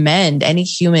really commend any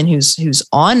human who's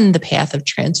on the path of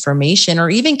transformation, or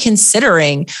even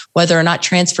considering whether or not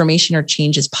transformation or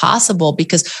change is possible,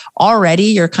 because already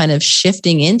you're kind of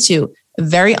shifting into a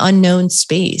very unknown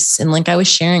space. And like I was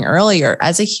sharing earlier,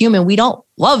 as a human, we don't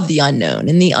love the unknown,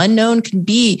 and the unknown can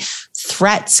be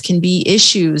threats, can be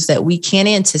issues that we can't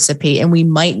anticipate, and we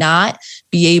might not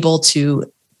be able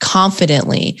to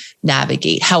confidently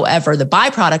navigate. However, the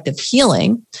byproduct of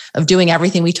healing, of doing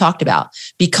everything we talked about,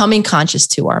 becoming conscious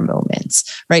to our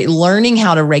moments, right? Learning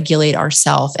how to regulate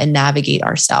ourselves and navigate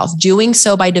ourselves, doing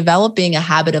so by developing a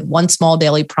habit of one small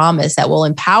daily promise that will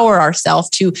empower ourselves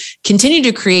to continue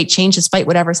to create change despite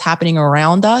whatever's happening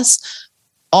around us.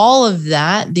 All of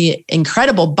that, the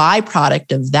incredible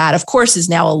byproduct of that, of course, is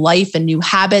now a life and new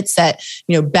habits that,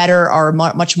 better are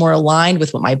much more aligned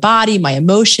with what my body, my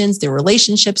emotions, the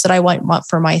relationships that I want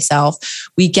for myself.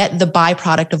 We get the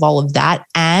byproduct of all of that,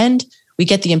 and we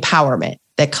get the empowerment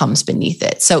that comes beneath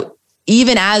it. So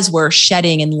even as we're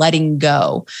shedding and letting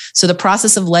go, so the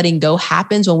process of letting go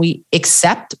happens when we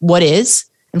accept what is.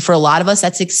 And for a lot of us,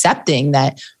 that's accepting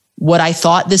that what I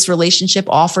thought this relationship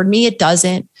offered me, it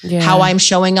doesn't. Yeah. How I'm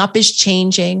showing up is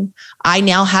changing. I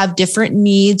now have different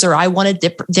needs, or I want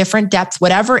a different depth,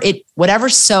 whatever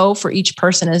so for each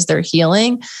person as they're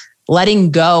healing. Letting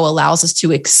go allows us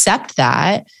to accept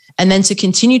that, and then to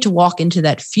continue to walk into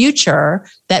that future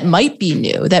that might be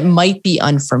new, that might be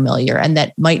unfamiliar, and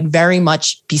that might very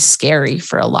much be scary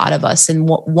for a lot of us. And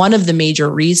one of the major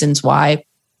reasons why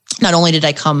not only did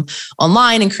I come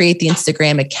online and create the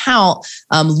Instagram account,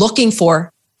 looking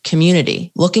for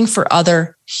community, looking for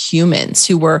other humans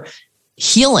who were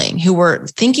healing, who were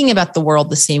thinking about the world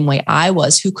the same way I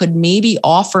was, who could maybe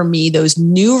offer me those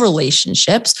new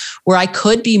relationships where I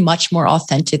could be much more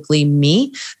authentically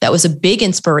me. That was a big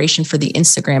inspiration for the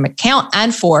Instagram account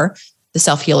and for the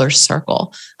Self-Healers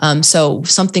Circle. So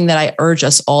something that I urge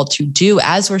us all to do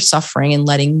as we're suffering and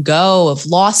letting go of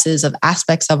losses, of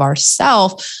aspects of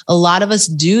ourselves, a lot of us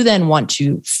do then want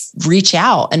to reach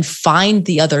out and find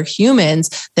the other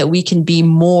humans that we can be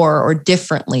more or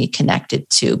differently connected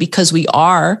to, because we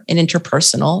are an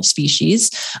interpersonal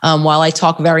species. While I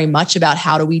talk very much about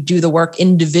how do we do the work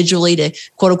individually to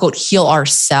quote unquote heal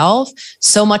ourselves,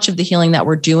 so much of the healing that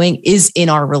we're doing is in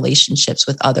our relationships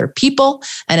with other people.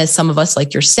 And as some of us,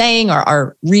 like you're saying,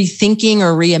 are rethinking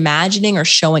or reimagining or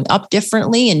showing up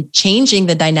differently and changing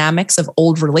the dynamics of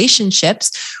old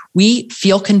relationships, we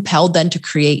feel compelled then to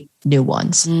create new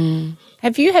ones.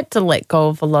 Have you had to let go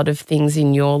of a lot of things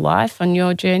in your life on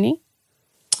your journey?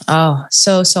 Oh,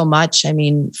 so much. I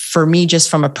mean, for me,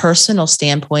 just from a personal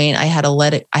standpoint, I had to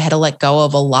let go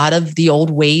of a lot of the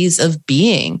old ways of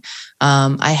being.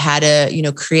 I had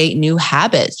to, create new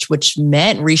habits, which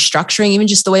meant restructuring even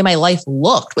just the way my life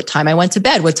looked, what time I went to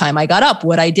bed, what time I got up,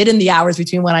 what I did in the hours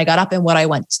between when I got up and when I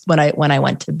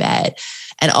went to bed.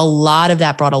 And a lot of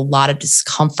that brought a lot of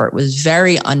discomfort, was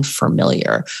very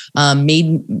unfamiliar,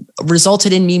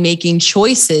 resulted in me making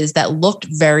choices that looked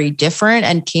very different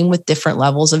and came with different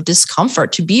levels of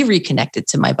discomfort to be reconnected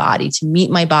to my body, to meet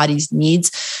my body's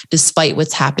needs despite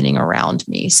what's happening around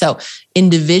me. So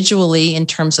individually, in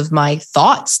terms of my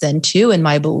thoughts then too, and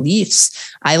my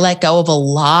beliefs, I let go of a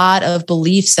lot of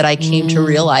beliefs that I came to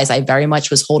realize I very much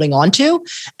was holding on to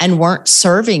and weren't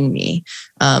serving me.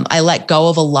 I let go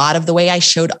of a lot of the way I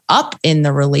showed up in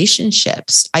the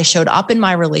relationships. I showed up in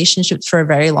my relationships for a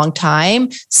very long time,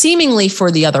 seemingly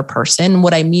for the other person.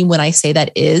 What I mean when I say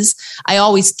that is, I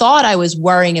always thought I was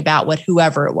worrying about what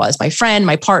whoever it was, my friend,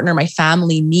 my partner, my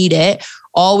family needed,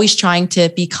 always trying to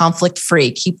be conflict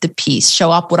free, keep the peace,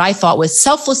 show up what I thought was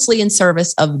selflessly in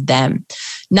service of them,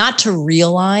 not to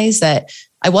realize that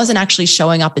I wasn't actually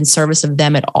showing up in service of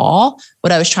them at all.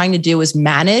 What I was trying to do was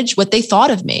manage what they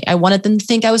thought of me. I wanted them to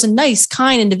think I was a nice,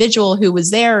 kind individual who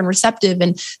was there and receptive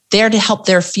and there to help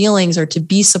their feelings or to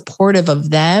be supportive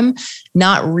of them,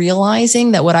 not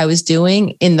realizing that what I was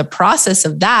doing in the process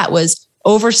of that was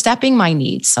overstepping my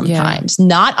needs sometimes,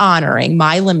 not honoring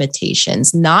my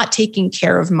limitations, not taking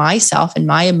care of myself and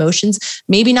my emotions,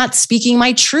 maybe not speaking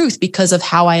my truth because of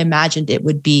how I imagined it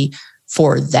would be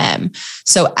for them.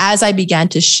 So as I began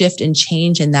to shift and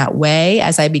change in that way,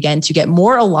 as I began to get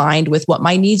more aligned with what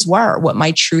my needs were, what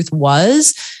my truth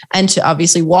was, and to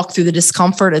obviously walk through the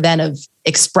discomfort then of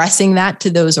expressing that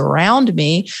to those around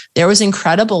me, there was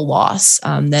incredible loss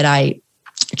that I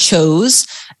chose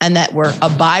and that were a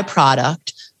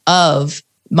byproduct of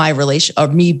my relation,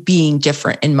 of me being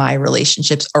different in my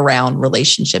relationships around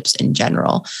relationships in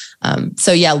general.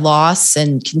 So loss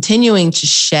and continuing to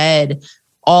shed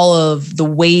all of the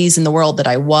ways in the world that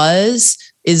I was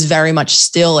is very much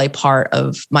still a part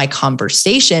of my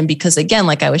conversation because again,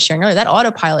 like I was sharing earlier, that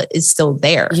autopilot is still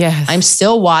there. Yes. I'm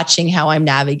still watching how I'm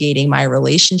navigating my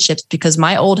relationships because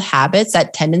my old habits,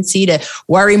 that tendency to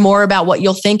worry more about what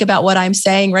you'll think about what I'm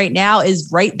saying right now is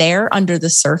right there under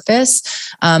the surface.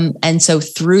 And so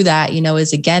through that,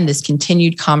 is again, this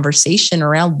continued conversation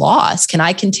around loss. Can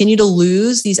I continue to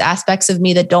lose these aspects of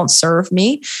me that don't serve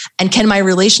me? And can my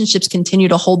relationships continue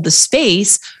to hold the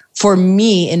space for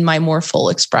me in my more full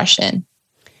expression?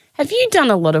 Have you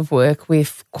done a lot of work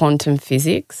with quantum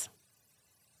physics?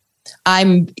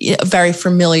 I'm very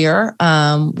familiar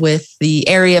with the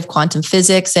area of quantum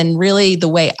physics and really the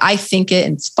way I think it.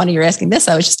 And it's funny you're asking this.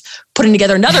 I was just putting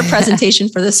together another presentation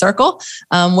for the circle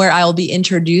where I will be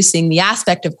introducing the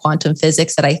aspect of quantum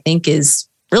physics that I think is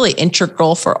really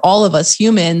integral for all of us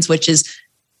humans, which is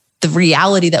the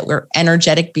reality that we're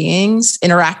energetic beings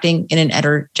interacting in an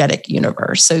energetic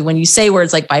universe. So when you say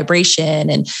words like vibration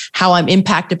and how I'm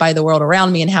impacted by the world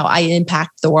around me and how I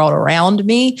impact the world around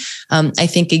me, I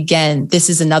think, again, this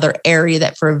is another area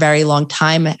that for a very long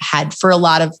time had for a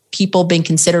lot of people been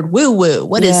considered woo-woo.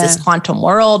 What is this quantum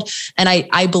world? And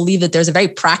I believe that there's a very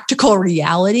practical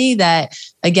reality that,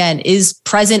 again, is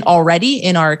present already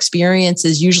in our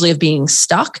experiences, usually of being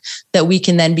stuck, that we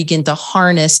can then begin to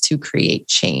harness to create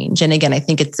change. And again, I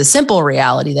think it's the simple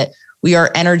reality that we are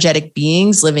energetic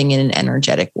beings living in an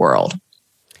energetic world.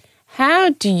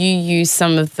 How do you use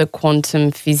some of the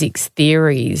quantum physics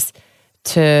theories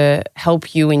to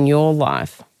help you in your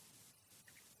life?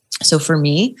 So for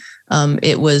me,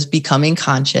 it was becoming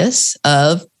conscious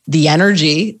of the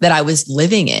energy that I was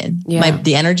living in,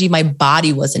 the energy my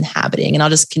body was inhabiting. And I'll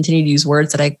just continue to use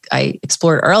words that I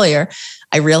explored earlier.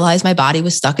 I realized my body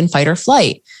was stuck in fight or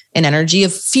flight, an energy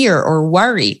of fear or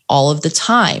worry all of the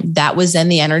time. That was then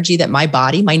the energy that my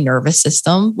body, my nervous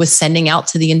system was sending out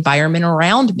to the environment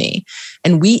around me.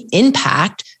 And we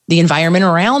impact the environment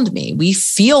around me. We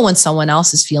feel when someone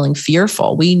else is feeling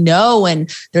fearful. We know when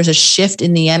there's a shift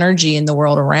in the energy in the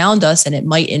world around us and it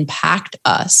might impact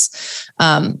us.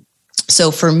 So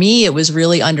for me, it was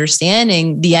really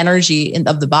understanding the energy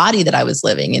of the body that I was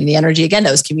living in, the energy, again,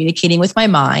 that was communicating with my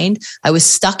mind. I was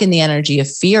stuck in the energy of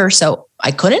fear. So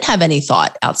I couldn't have any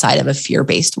thought outside of a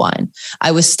fear-based one.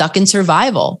 I was stuck in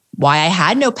survival. Why I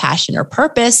had no passion or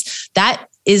purpose, that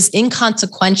is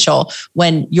inconsequential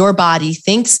when your body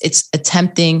thinks it's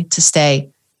attempting to stay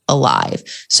alive.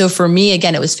 So for me,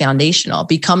 again, it was foundational.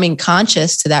 Becoming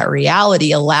conscious to that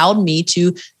reality allowed me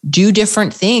to do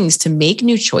different things, to make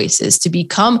new choices, to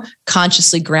become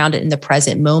consciously grounded in the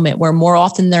present moment, where more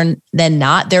often than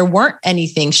not, there weren't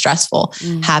anything stressful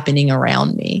happening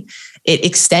around me. It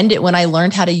extended when I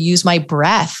learned how to use my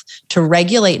breath to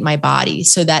regulate my body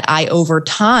so that I, over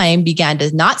time, began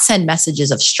to not send messages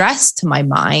of stress to my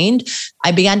mind.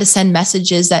 I began to send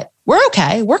messages that we're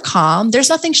okay, we're calm, there's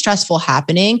nothing stressful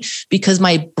happening, because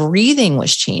my breathing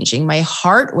was changing, my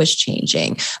heart was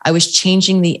changing. I was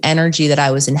changing the energy that I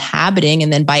was inhabiting.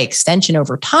 And then by extension,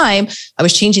 over time, I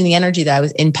was changing the energy that I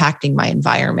was impacting my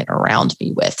environment around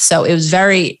me with. So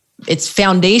it's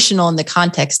foundational in the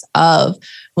context of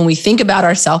when we think about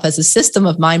ourselves as a system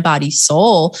of mind, body,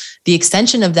 soul, the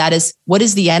extension of that is, what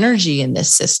is the energy in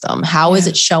this system? How is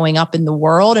it showing up in the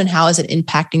world, and how is it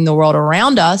impacting the world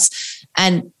around us,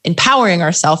 and empowering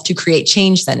ourselves to create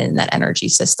change then in that energy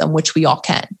system, which we all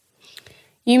can.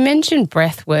 You mentioned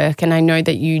breath work, and I know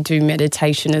that you do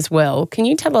meditation as well. Can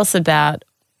you tell us about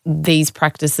these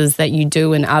practices that you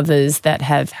do and others that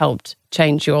have helped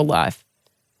change your life?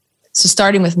 So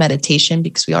starting with meditation,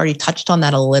 because we already touched on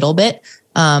that a little bit,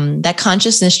 that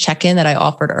consciousness check-in that I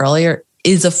offered earlier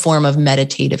is a form of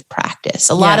meditative practice.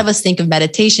 A lot of us think of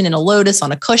meditation in a lotus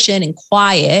on a cushion and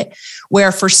quiet,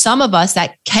 where for some of us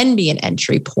that can be an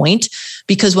entry point,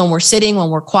 because when we're sitting, when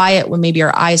we're quiet, when maybe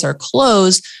our eyes are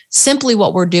closed, simply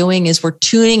what we're doing is we're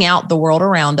tuning out the world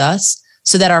around us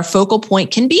so that our focal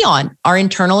point can be on our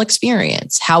internal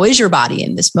experience. How is your body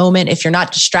in this moment? If you're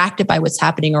not distracted by what's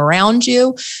happening around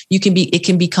you, you can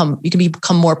become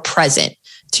more present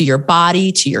to your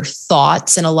body, to your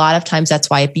thoughts. And a lot of times that's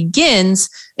why it begins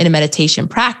in a meditation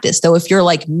practice. Though if you're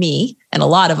like me, and a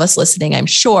lot of us listening, I'm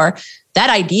sure, that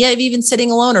idea of even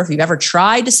sitting alone, or if you've ever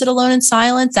tried to sit alone in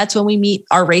silence, that's when we meet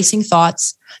our racing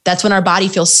thoughts. That's when our body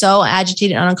feels so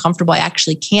agitated and uncomfortable, I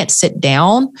actually can't sit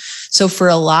down. So for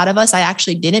a lot of us, I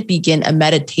actually didn't begin a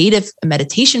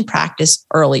meditation practice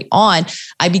early on.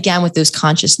 I began with those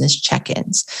consciousness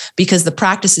check-ins because the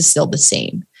practice is still the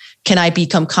same. Can I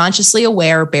become consciously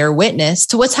aware, bear witness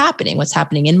to what's happening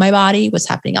in my body, what's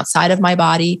happening outside of my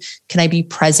body? Can I be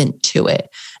present to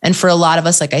it? And for a lot of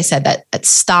us, like I said, that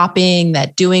stopping,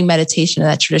 that doing meditation in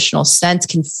that traditional sense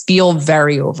can feel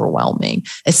very overwhelming,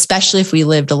 especially if we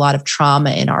lived a lot of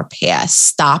trauma in our past.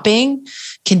 Stopping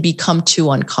can become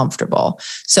too uncomfortable.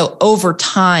 So over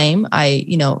time, I,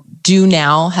 do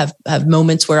now have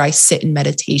moments where I sit in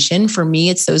meditation. For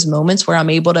me, it's those moments where I'm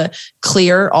able to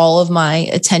clear all of my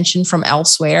attention from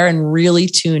elsewhere and really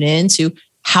tune in to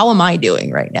how am I doing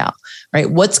right now? Right?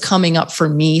 What's coming up for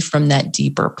me from that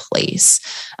deeper place?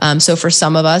 So for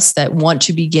some of us that want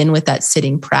to begin with that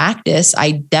sitting practice,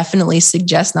 I definitely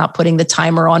suggest not putting the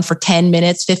timer on for 10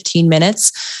 minutes, 15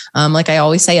 minutes. Like I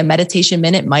always say, a meditation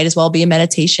minute might as well be a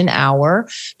meditation hour,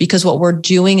 because what we're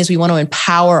doing is we want to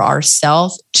empower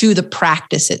ourselves to the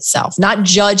practice itself, not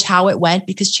judge how it went,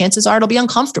 because chances are it'll be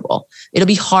uncomfortable. It'll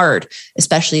be hard,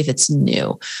 especially if it's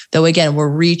new. Though again, we're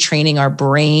retraining our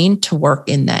brain to work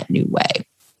in that new way.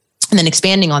 And then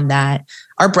expanding on that,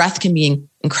 our breath can be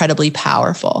incredibly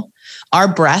powerful.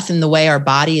 Our breath and the way our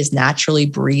body is naturally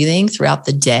breathing throughout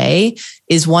the day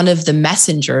is one of the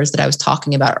messengers that I was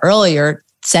talking about earlier,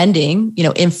 sending,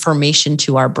 information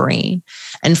to our brain.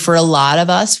 And for a lot of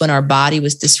us, when our body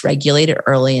was dysregulated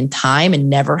early in time and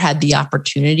never had the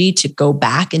opportunity to go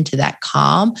back into that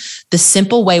calm, the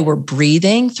simple way we're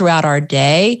breathing throughout our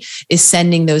day is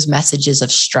sending those messages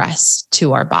of stress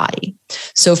to our body.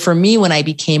 So for me, when I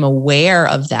became aware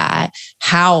of that,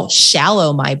 how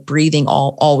shallow my breathing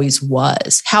always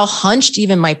was, how hunched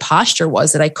even my posture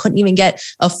was, that I couldn't even get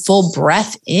a full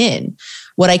breath in.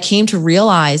 What I came to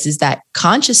realize is that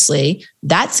consciously,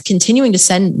 that's continuing to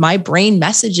send my brain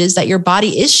messages that your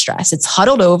body is stressed. It's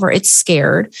huddled over, it's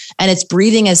scared, and it's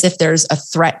breathing as if there's a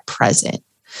threat present.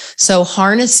 So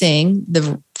harnessing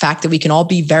the fact that we can all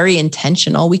be very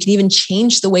intentional, we can even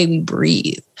change the way we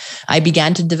breathe. I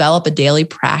began to develop a daily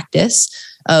practice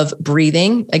of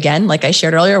breathing. Again, like I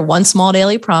shared earlier, one small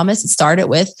daily promise. It started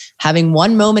with having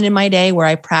one moment in my day where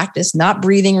I practice not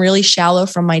breathing really shallow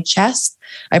from my chest.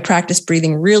 I practiced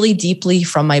breathing really deeply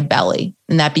from my belly.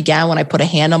 And that began when I put a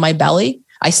hand on my belly.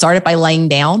 I started by laying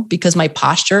down because my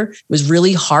posture was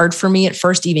really hard for me at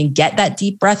first to even get that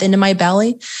deep breath into my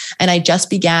belly. And I just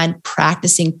began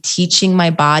practicing teaching my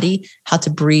body how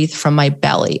to breathe from my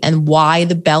belly. And why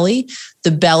the belly? The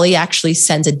belly actually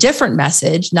sends a different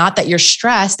message, not that you're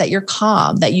stressed, that you're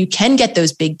calm, that you can get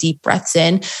those big, deep breaths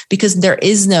in because there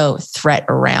is no threat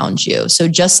around you. So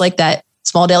just like that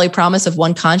small daily promise of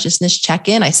one consciousness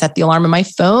check-in, I set the alarm on my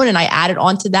phone and I added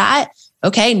on to that.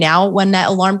 Okay, now when that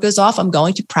alarm goes off, I'm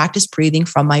going to practice breathing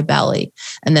from my belly.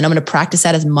 And then I'm going to practice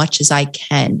that as much as I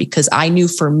can, because I knew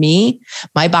for me,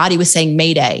 my body was saying,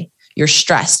 Mayday, you're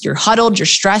stressed, you're huddled, you're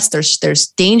stressed. There's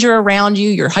danger around you.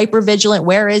 You're hypervigilant.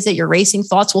 Where is it? Your racing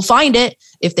thoughts will find it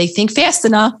if they think fast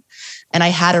enough. And I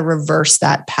had to reverse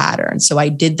that pattern. So I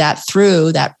did that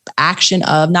through that action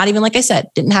of not even, like I said,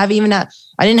 I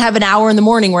didn't have an hour in the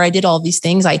morning where I did all these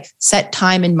things. I set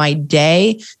time in my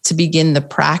day to begin the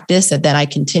practice that then I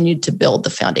continued to build the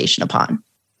foundation upon.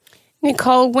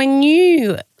 Nicole, when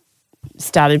you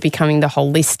started becoming the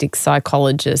holistic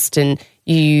psychologist and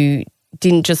you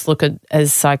didn't just look at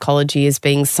as psychology as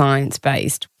being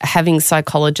science-based, having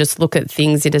psychologists look at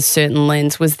things in a certain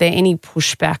lens, was there any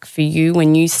pushback for you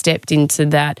when you stepped into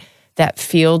that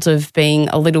field of being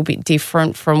a little bit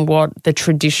different from what the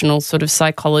traditional sort of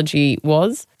psychology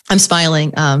was? I'm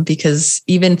smiling because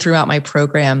even throughout my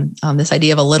program, this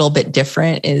idea of a little bit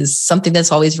different is something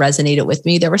that's always resonated with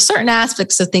me. There were certain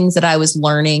aspects of things that I was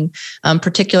learning,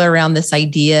 particularly around this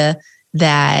idea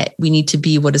that we need to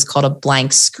be what is called a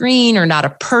blank screen or not a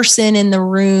person in the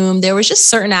room. There was just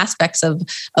certain aspects of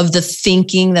the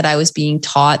thinking that I was being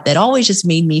taught that always just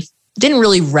made me didn't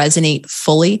really resonate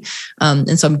fully.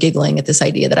 And so I'm giggling at this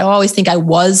idea that I always think I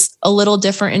was a little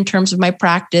different in terms of my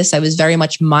practice. I was very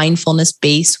much mindfulness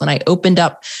based when I opened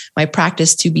up my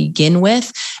practice to begin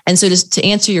with. And so just to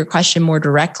answer your question more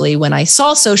directly, when I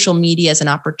saw social media as an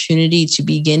opportunity to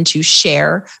begin to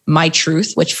share my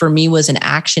truth, which for me was an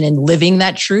action in living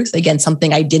that truth, again,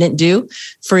 something I didn't do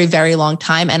for a very long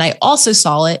time. And I also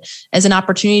saw it as an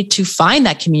opportunity to find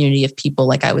that community of people,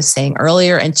 like I was saying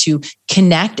earlier, and to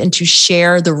connect and to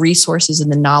share the resources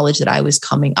and the knowledge that I was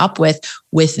coming up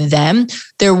with them.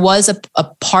 There was a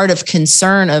part of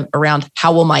concern around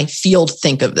how will my field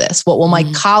think of this? What will my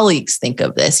colleagues think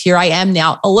of this? Here I am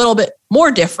now, a little bit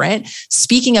more different,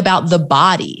 speaking about the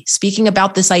body, speaking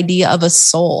about this idea of a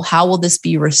soul. How will this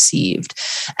be received?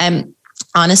 And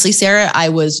honestly, Sarah, I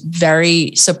was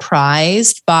very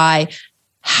surprised by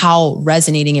how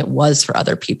resonating it was for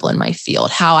other people in my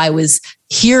field, how I was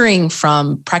hearing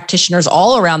from practitioners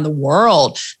all around the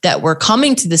world that were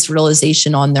coming to this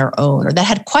realization on their own, or that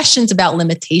had questions about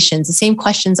limitations, the same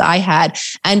questions I had,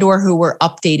 and or who were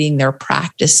updating their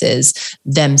practices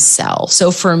themselves. So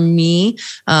for me,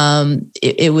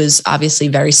 it was obviously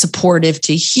very supportive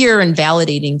to hear and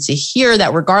validating to hear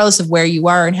that regardless of where you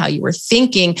are and how you were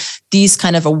thinking, these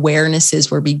kind of awarenesses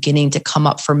were beginning to come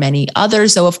up for many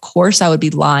others. So of course, I would be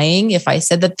lying if I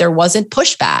said that there wasn't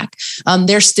pushback.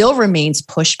 There still remains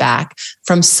pushback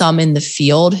from some in the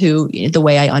field who, the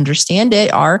way I understand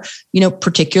it, are,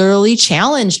 particularly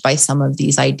challenged by some of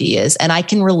these ideas. And I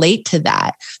can relate to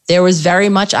that. There was very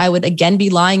much, I would again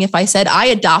be lying if I said I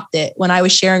adopt it. When I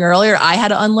was sharing earlier, I had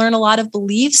to unlearn a lot of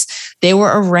beliefs. They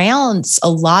were around a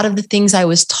lot of the things I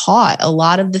was taught, a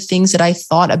lot of the things that I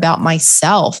thought about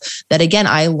myself that, again,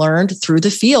 I learned through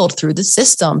the field, through the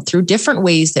system, through different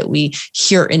ways that we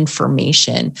hear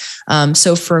information.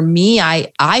 So for me,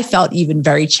 I felt even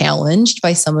very challenged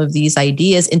by some of these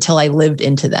ideas until I lived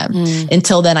into them.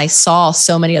 Until then, I saw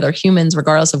so many other humans,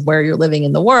 regardless of where you're living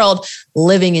in the world,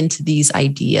 living into these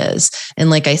ideas. And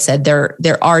like I said,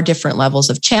 there are different levels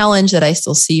of challenge that I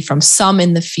still see from some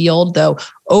in the field, though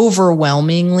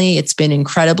overwhelmingly, it's been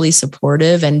incredibly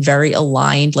supportive and very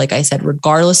aligned. Like I said,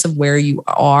 regardless of where you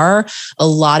are, a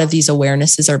lot of these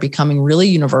awarenesses are becoming really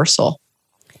universal.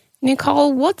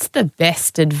 Nicole, what's the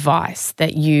best advice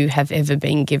that you have ever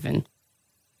been given?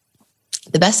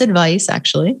 The best advice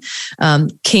actually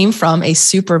came from a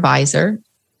supervisor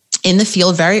in the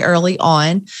field very early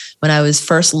on when I was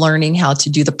first learning how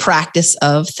to do the practice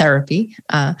of therapy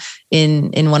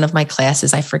in one of my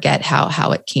classes. I forget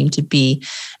how it came to be.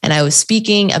 And I was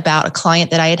speaking about a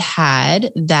client that I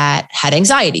had that had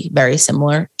anxiety, very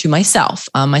similar to myself.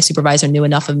 My supervisor knew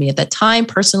enough of me at that time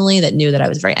personally that knew that I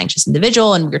was a very anxious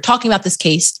individual. And we were talking about this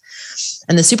case.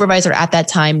 And the supervisor at that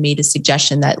time made a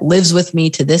suggestion that lives with me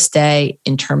to this day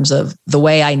in terms of the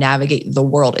way I navigate the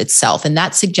world itself. And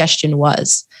that suggestion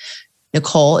was,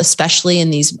 Nicole, especially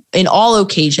in all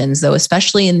occasions, though,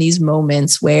 especially in these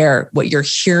moments where what you're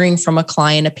hearing from a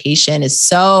client, a patient is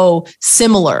so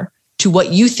similar to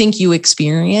what you think you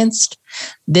experienced,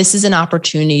 this is an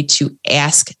opportunity to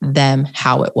ask them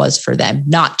how it was for them,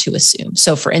 not to assume.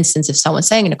 So for instance, if someone's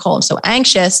saying, Nicole, I'm so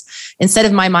anxious, instead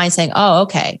of my mind saying, oh,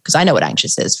 okay, because I know what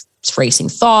anxious is. It's racing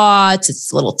thoughts,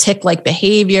 it's little tick-like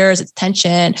behaviors, it's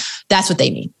tension. That's what they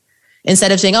mean.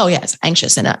 Instead of saying, oh, yeah, it's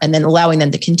anxious, and then allowing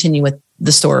them to continue with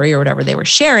the story or whatever they were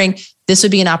sharing, this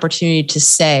would be an opportunity to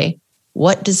say,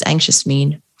 what does anxious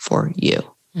mean for you?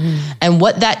 And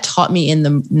what that taught me in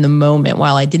the moment,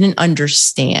 while I didn't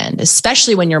understand,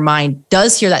 especially when your mind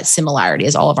does hear that similarity,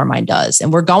 as all of our mind does,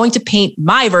 and we're going to paint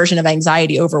my version of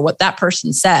anxiety over what that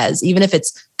person says, even if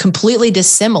it's completely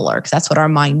dissimilar, because that's what our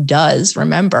mind does,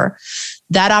 remember.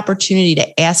 That opportunity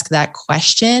to ask that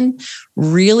question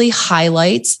really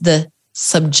highlights the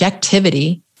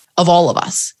subjectivity of all of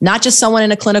us, not just someone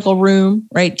in a clinical room,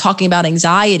 right, talking about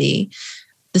anxiety,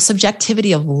 the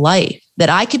subjectivity of life, that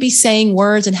I could be saying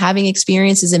words and having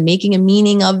experiences and making a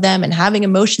meaning of them and having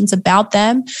emotions about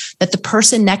them, that the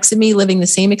person next to me living the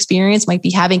same experience might be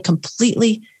having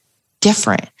completely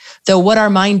different. Though what our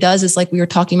mind does is, like we were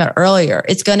talking about earlier,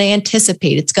 it's going to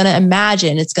anticipate, it's going to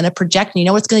imagine, it's going to project, and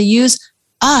it's going to use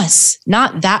us,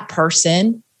 not that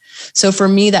person. So for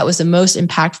me, that was the most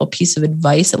impactful piece of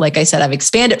advice that, like I said, I've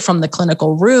expanded from the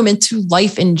clinical room into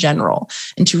life in general,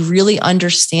 and to really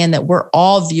understand that we're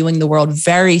all viewing the world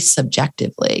very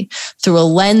subjectively through a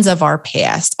lens of our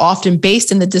past, often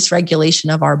based in the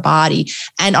dysregulation of our body.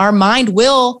 And our mind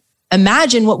will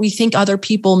imagine what we think other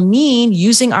people mean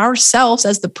using ourselves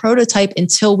as the prototype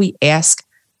until we ask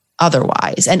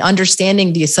otherwise, and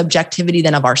understanding the subjectivity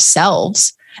then of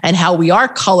ourselves and how we are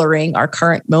coloring our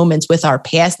current moments with our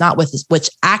past, not with what's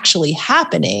actually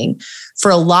happening. For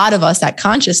a lot of us, that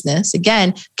consciousness,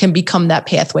 again, can become that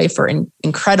pathway for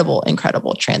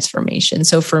incredible transformation.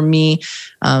 So for me,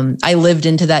 I lived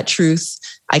into that truth.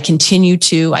 I continue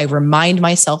to. I remind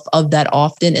myself of that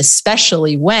often,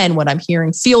 especially when what I'm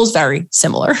hearing feels very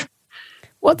similar.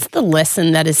 What's the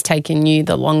lesson that has taken you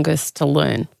the longest to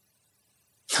learn?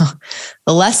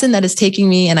 The lesson that is taking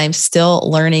me, and I'm still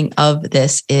learning of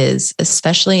this, is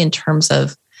especially in terms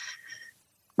of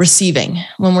receiving.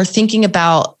 When we're thinking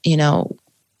about,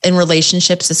 in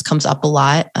relationships, this comes up a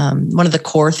lot. One of the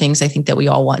core things I think that we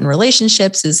all want in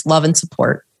relationships is love and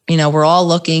support. We're all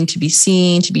looking to be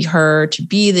seen, to be heard, to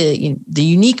be the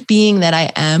unique being that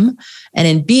I am. And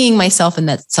in being myself in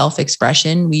that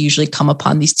self-expression, we usually come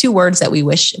upon these two words that we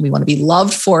wish, and we want to be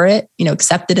loved for it,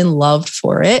 accepted and loved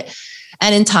for it.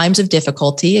 And in times of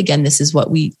difficulty, again, this is what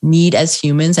we need as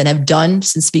humans and have done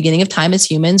since the beginning of time as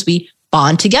humans. We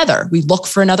bond together. We look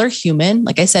for another human.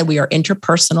 Like I said, we are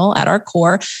interpersonal at our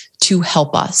core to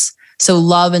help us. So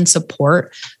love and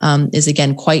support is,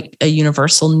 again, quite a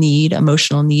universal need,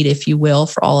 emotional need, if you will,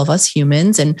 for all of us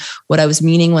humans. And what I was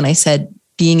meaning when I said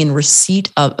being in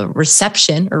receipt of a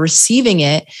reception or receiving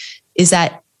it is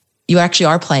that you actually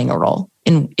are playing a role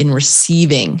in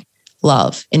receiving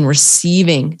love, in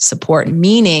receiving support,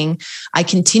 meaning I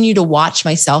continue to watch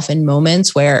myself in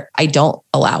moments where I don't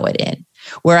allow it in,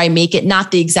 where I make it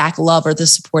not the exact love or the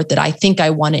support that I think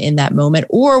I want it in that moment.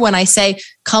 Or when I say,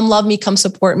 come love me, come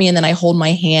support me, and then I hold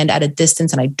my hand at a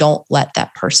distance and I don't let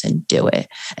that person do it.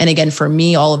 And again, for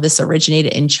me, all of this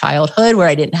originated in childhood where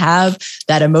I didn't have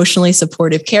that emotionally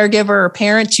supportive caregiver or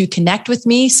parent to connect with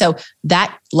me. So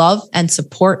that love and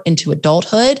support into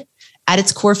adulthood at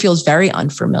its core feels very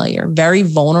unfamiliar, very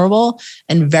vulnerable,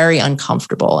 and very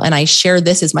uncomfortable. And I share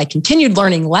this as my continued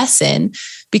learning lesson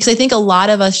because I think a lot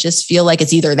of us just feel like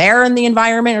it's either there in the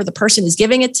environment or the person is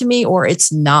giving it to me or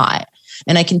it's not.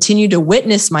 And I continue to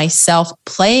witness myself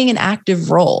playing an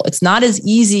active role. It's not as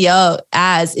easy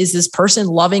as, is this person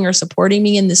loving or supporting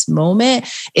me in this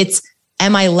moment? It's,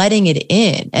 am I letting it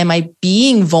in? Am I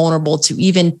being vulnerable to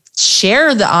even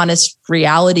share the honest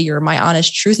reality or my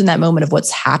honest truth in that moment of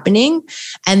what's happening?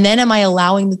 And then am I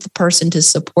allowing the person to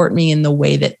support me in the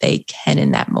way that they can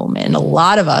in that moment? And a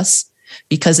lot of us,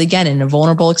 because again, in a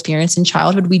vulnerable experience in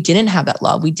childhood, we didn't have that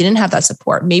love. We didn't have that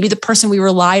support. Maybe the person we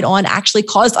relied on actually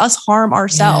caused us harm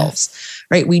ourselves,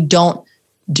 right? We don't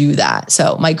do that.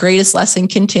 So my greatest lesson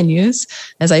continues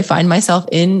as I find myself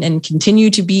in and continue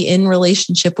to be in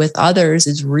relationship with others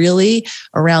is really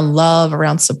around love,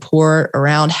 around support,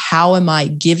 around how am I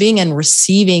giving and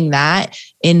receiving that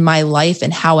in my life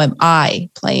and how am I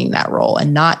playing that role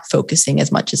and not focusing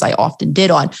as much as I often did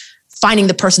on finding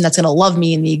the person that's going to love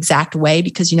me in the exact way.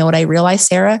 Because you know what I realized,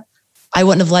 Sarah? I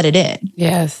wouldn't have let it in.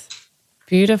 Yes.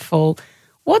 Beautiful.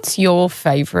 What's your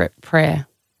favorite prayer?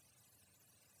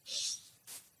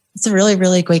 It's a really,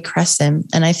 really great question.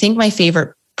 And I think my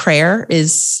favorite prayer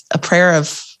is a prayer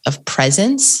of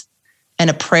presence and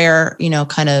a prayer,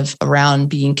 kind of around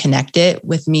being connected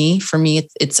with me. For me,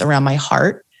 it's around my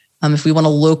heart. If we want to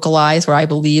localize where I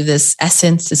believe this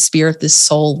essence, this spirit, this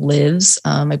soul lives,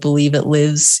 I believe it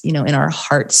lives, in our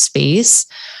heart space.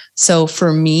 So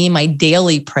for me, my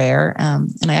daily prayer,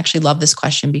 and I actually love this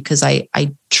question because I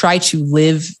try to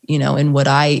live, in what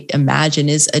I imagine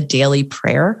is a daily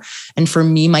prayer. And for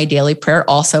me, my daily prayer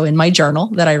also in my journal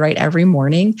that I write every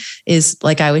morning is,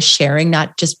 like I was sharing,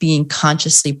 not just being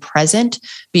consciously present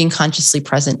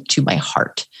to my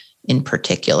heart in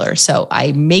particular. So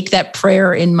I make that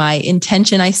prayer in my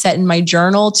intention I set in my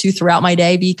journal to throughout my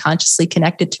day be consciously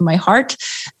connected to my heart.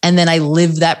 And then I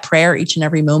live that prayer each and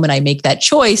every moment. I make that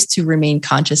choice to remain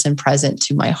conscious and present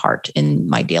to my heart in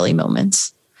my daily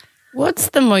moments.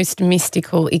 What's the most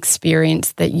mystical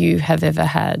experience that you have ever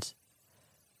had?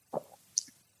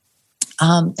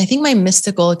 I think my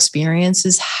mystical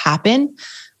experiences happen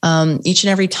each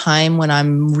and every time when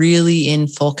I'm really in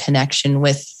full connection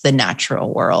with the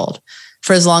natural world.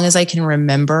 For as long as I can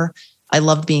remember, I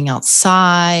loved being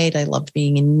outside. I loved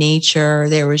being in nature.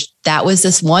 That was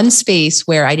this one space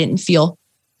where I didn't feel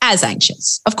as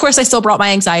anxious. Of course, I still brought my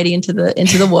anxiety into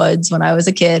the woods when I was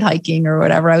a kid hiking or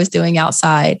whatever I was doing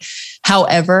outside.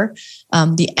 However,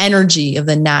 the energy of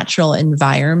the natural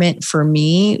environment for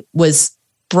me was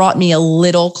brought me a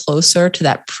little closer to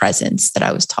that presence that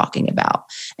I was talking about.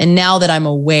 And now that I'm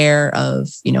aware of,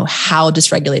 how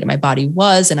dysregulated my body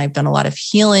was, and I've done a lot of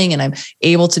healing, and I'm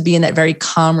able to be in that very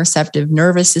calm, receptive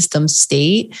nervous system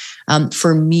state,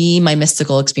 for me, my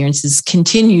mystical experiences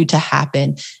continue to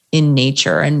happen in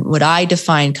nature. And what I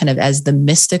define kind of as the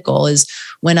mystical is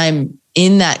when I'm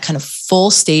in that kind of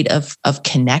full state of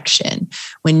connection,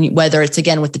 whether it's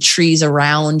again with the trees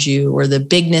around you or the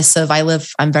bigness of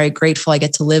I'm very grateful I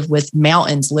get to live with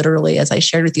mountains, literally, as I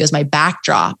shared with you, as my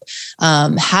backdrop,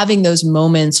 having those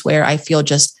moments where I feel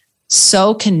just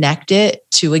so connected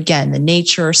to, again, the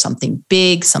nature, something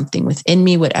big, something within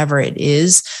me, whatever it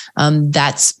is,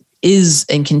 is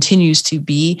and continues to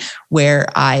be where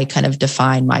I kind of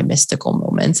define my mystical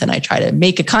moments. And I try to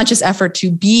make a conscious effort to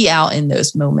be out in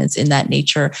those moments in that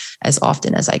nature as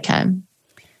often as I can.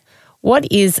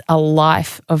 What is a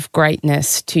life of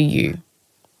greatness to you?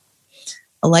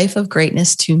 A life of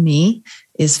greatness to me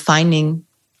is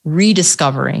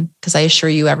rediscovering, because I assure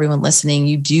you, everyone listening,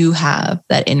 you do have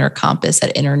that inner compass,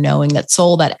 that inner knowing, that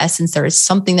soul, that essence. There is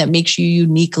something that makes you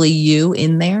uniquely you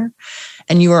in there.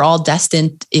 And you are all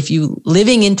destined, if you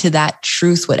living into that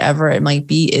truth, whatever it might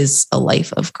be, is a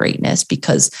life of greatness,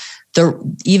 because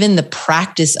even the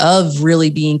practice of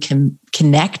really being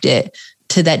connected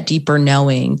to that deeper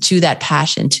knowing, to that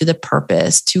passion, to the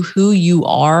purpose, to who you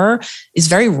are is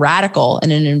very radical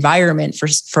in an environment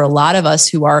for a lot of us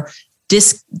who are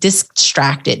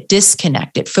distracted,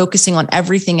 disconnected, focusing on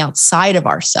everything outside of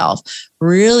ourselves.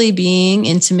 Really being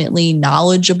intimately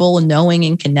knowledgeable, knowing,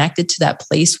 and connected to that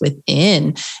place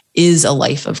within is a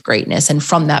life of greatness. And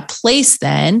from that place,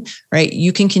 then, right,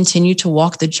 you can continue to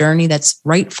walk the journey that's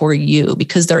right for you,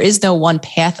 because there is no one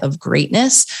path of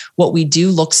greatness. What we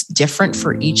do looks different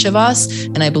for each of us.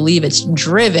 And I believe it's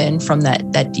driven from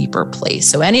that deeper place.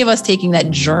 So any of us taking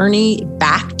that journey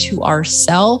back to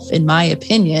ourself, in my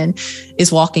opinion,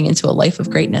 is walking into a life of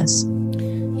greatness.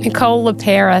 Nicole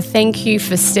LePera, thank you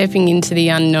for stepping into the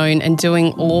unknown and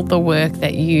doing all the work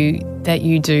that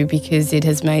you do, because it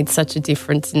has made such a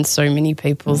difference in so many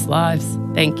people's lives.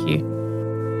 Thank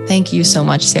you. Thank you so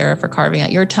much, Sarah, for carving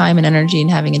out your time and energy and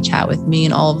having a chat with me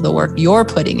and all of the work you're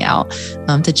putting out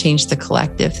to change the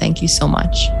collective. Thank you so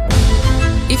much.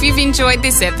 If you've enjoyed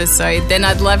this episode, then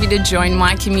I'd love you to join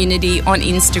my community on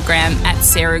Instagram at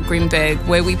Sarah Grimberg,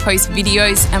 where we post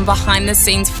videos and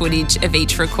behind-the-scenes footage of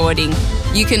each recording.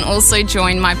 You can also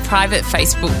join my private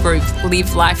Facebook group,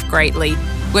 Live Life Greatly,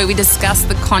 where we discuss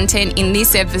the content in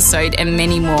this episode and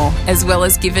many more, as well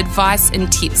as give advice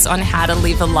and tips on how to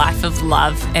live a life of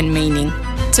love and meaning.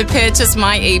 To purchase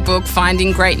my ebook,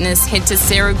 Finding Greatness, head to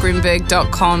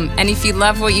sarahgrimberg.com. And if you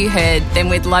love what you heard, then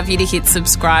we'd love you to hit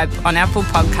subscribe on Apple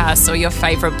Podcasts or your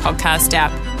favourite podcast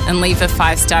app and leave a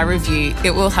 5-star review.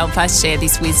 It will help us share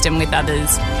this wisdom with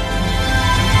others.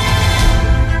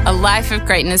 A Life of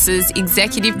Greatness's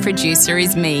executive producer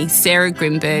is me, Sarah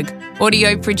Grimberg.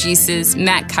 Audio producers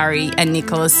Matt Curry and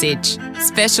Nicole Sitch.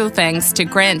 Special thanks to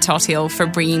Grant Tothill for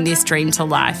bringing this dream to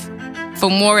life. For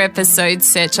more episodes,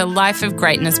 search A Life of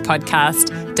Greatness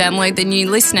podcast, download the new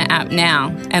Listener app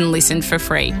now, and listen for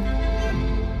free.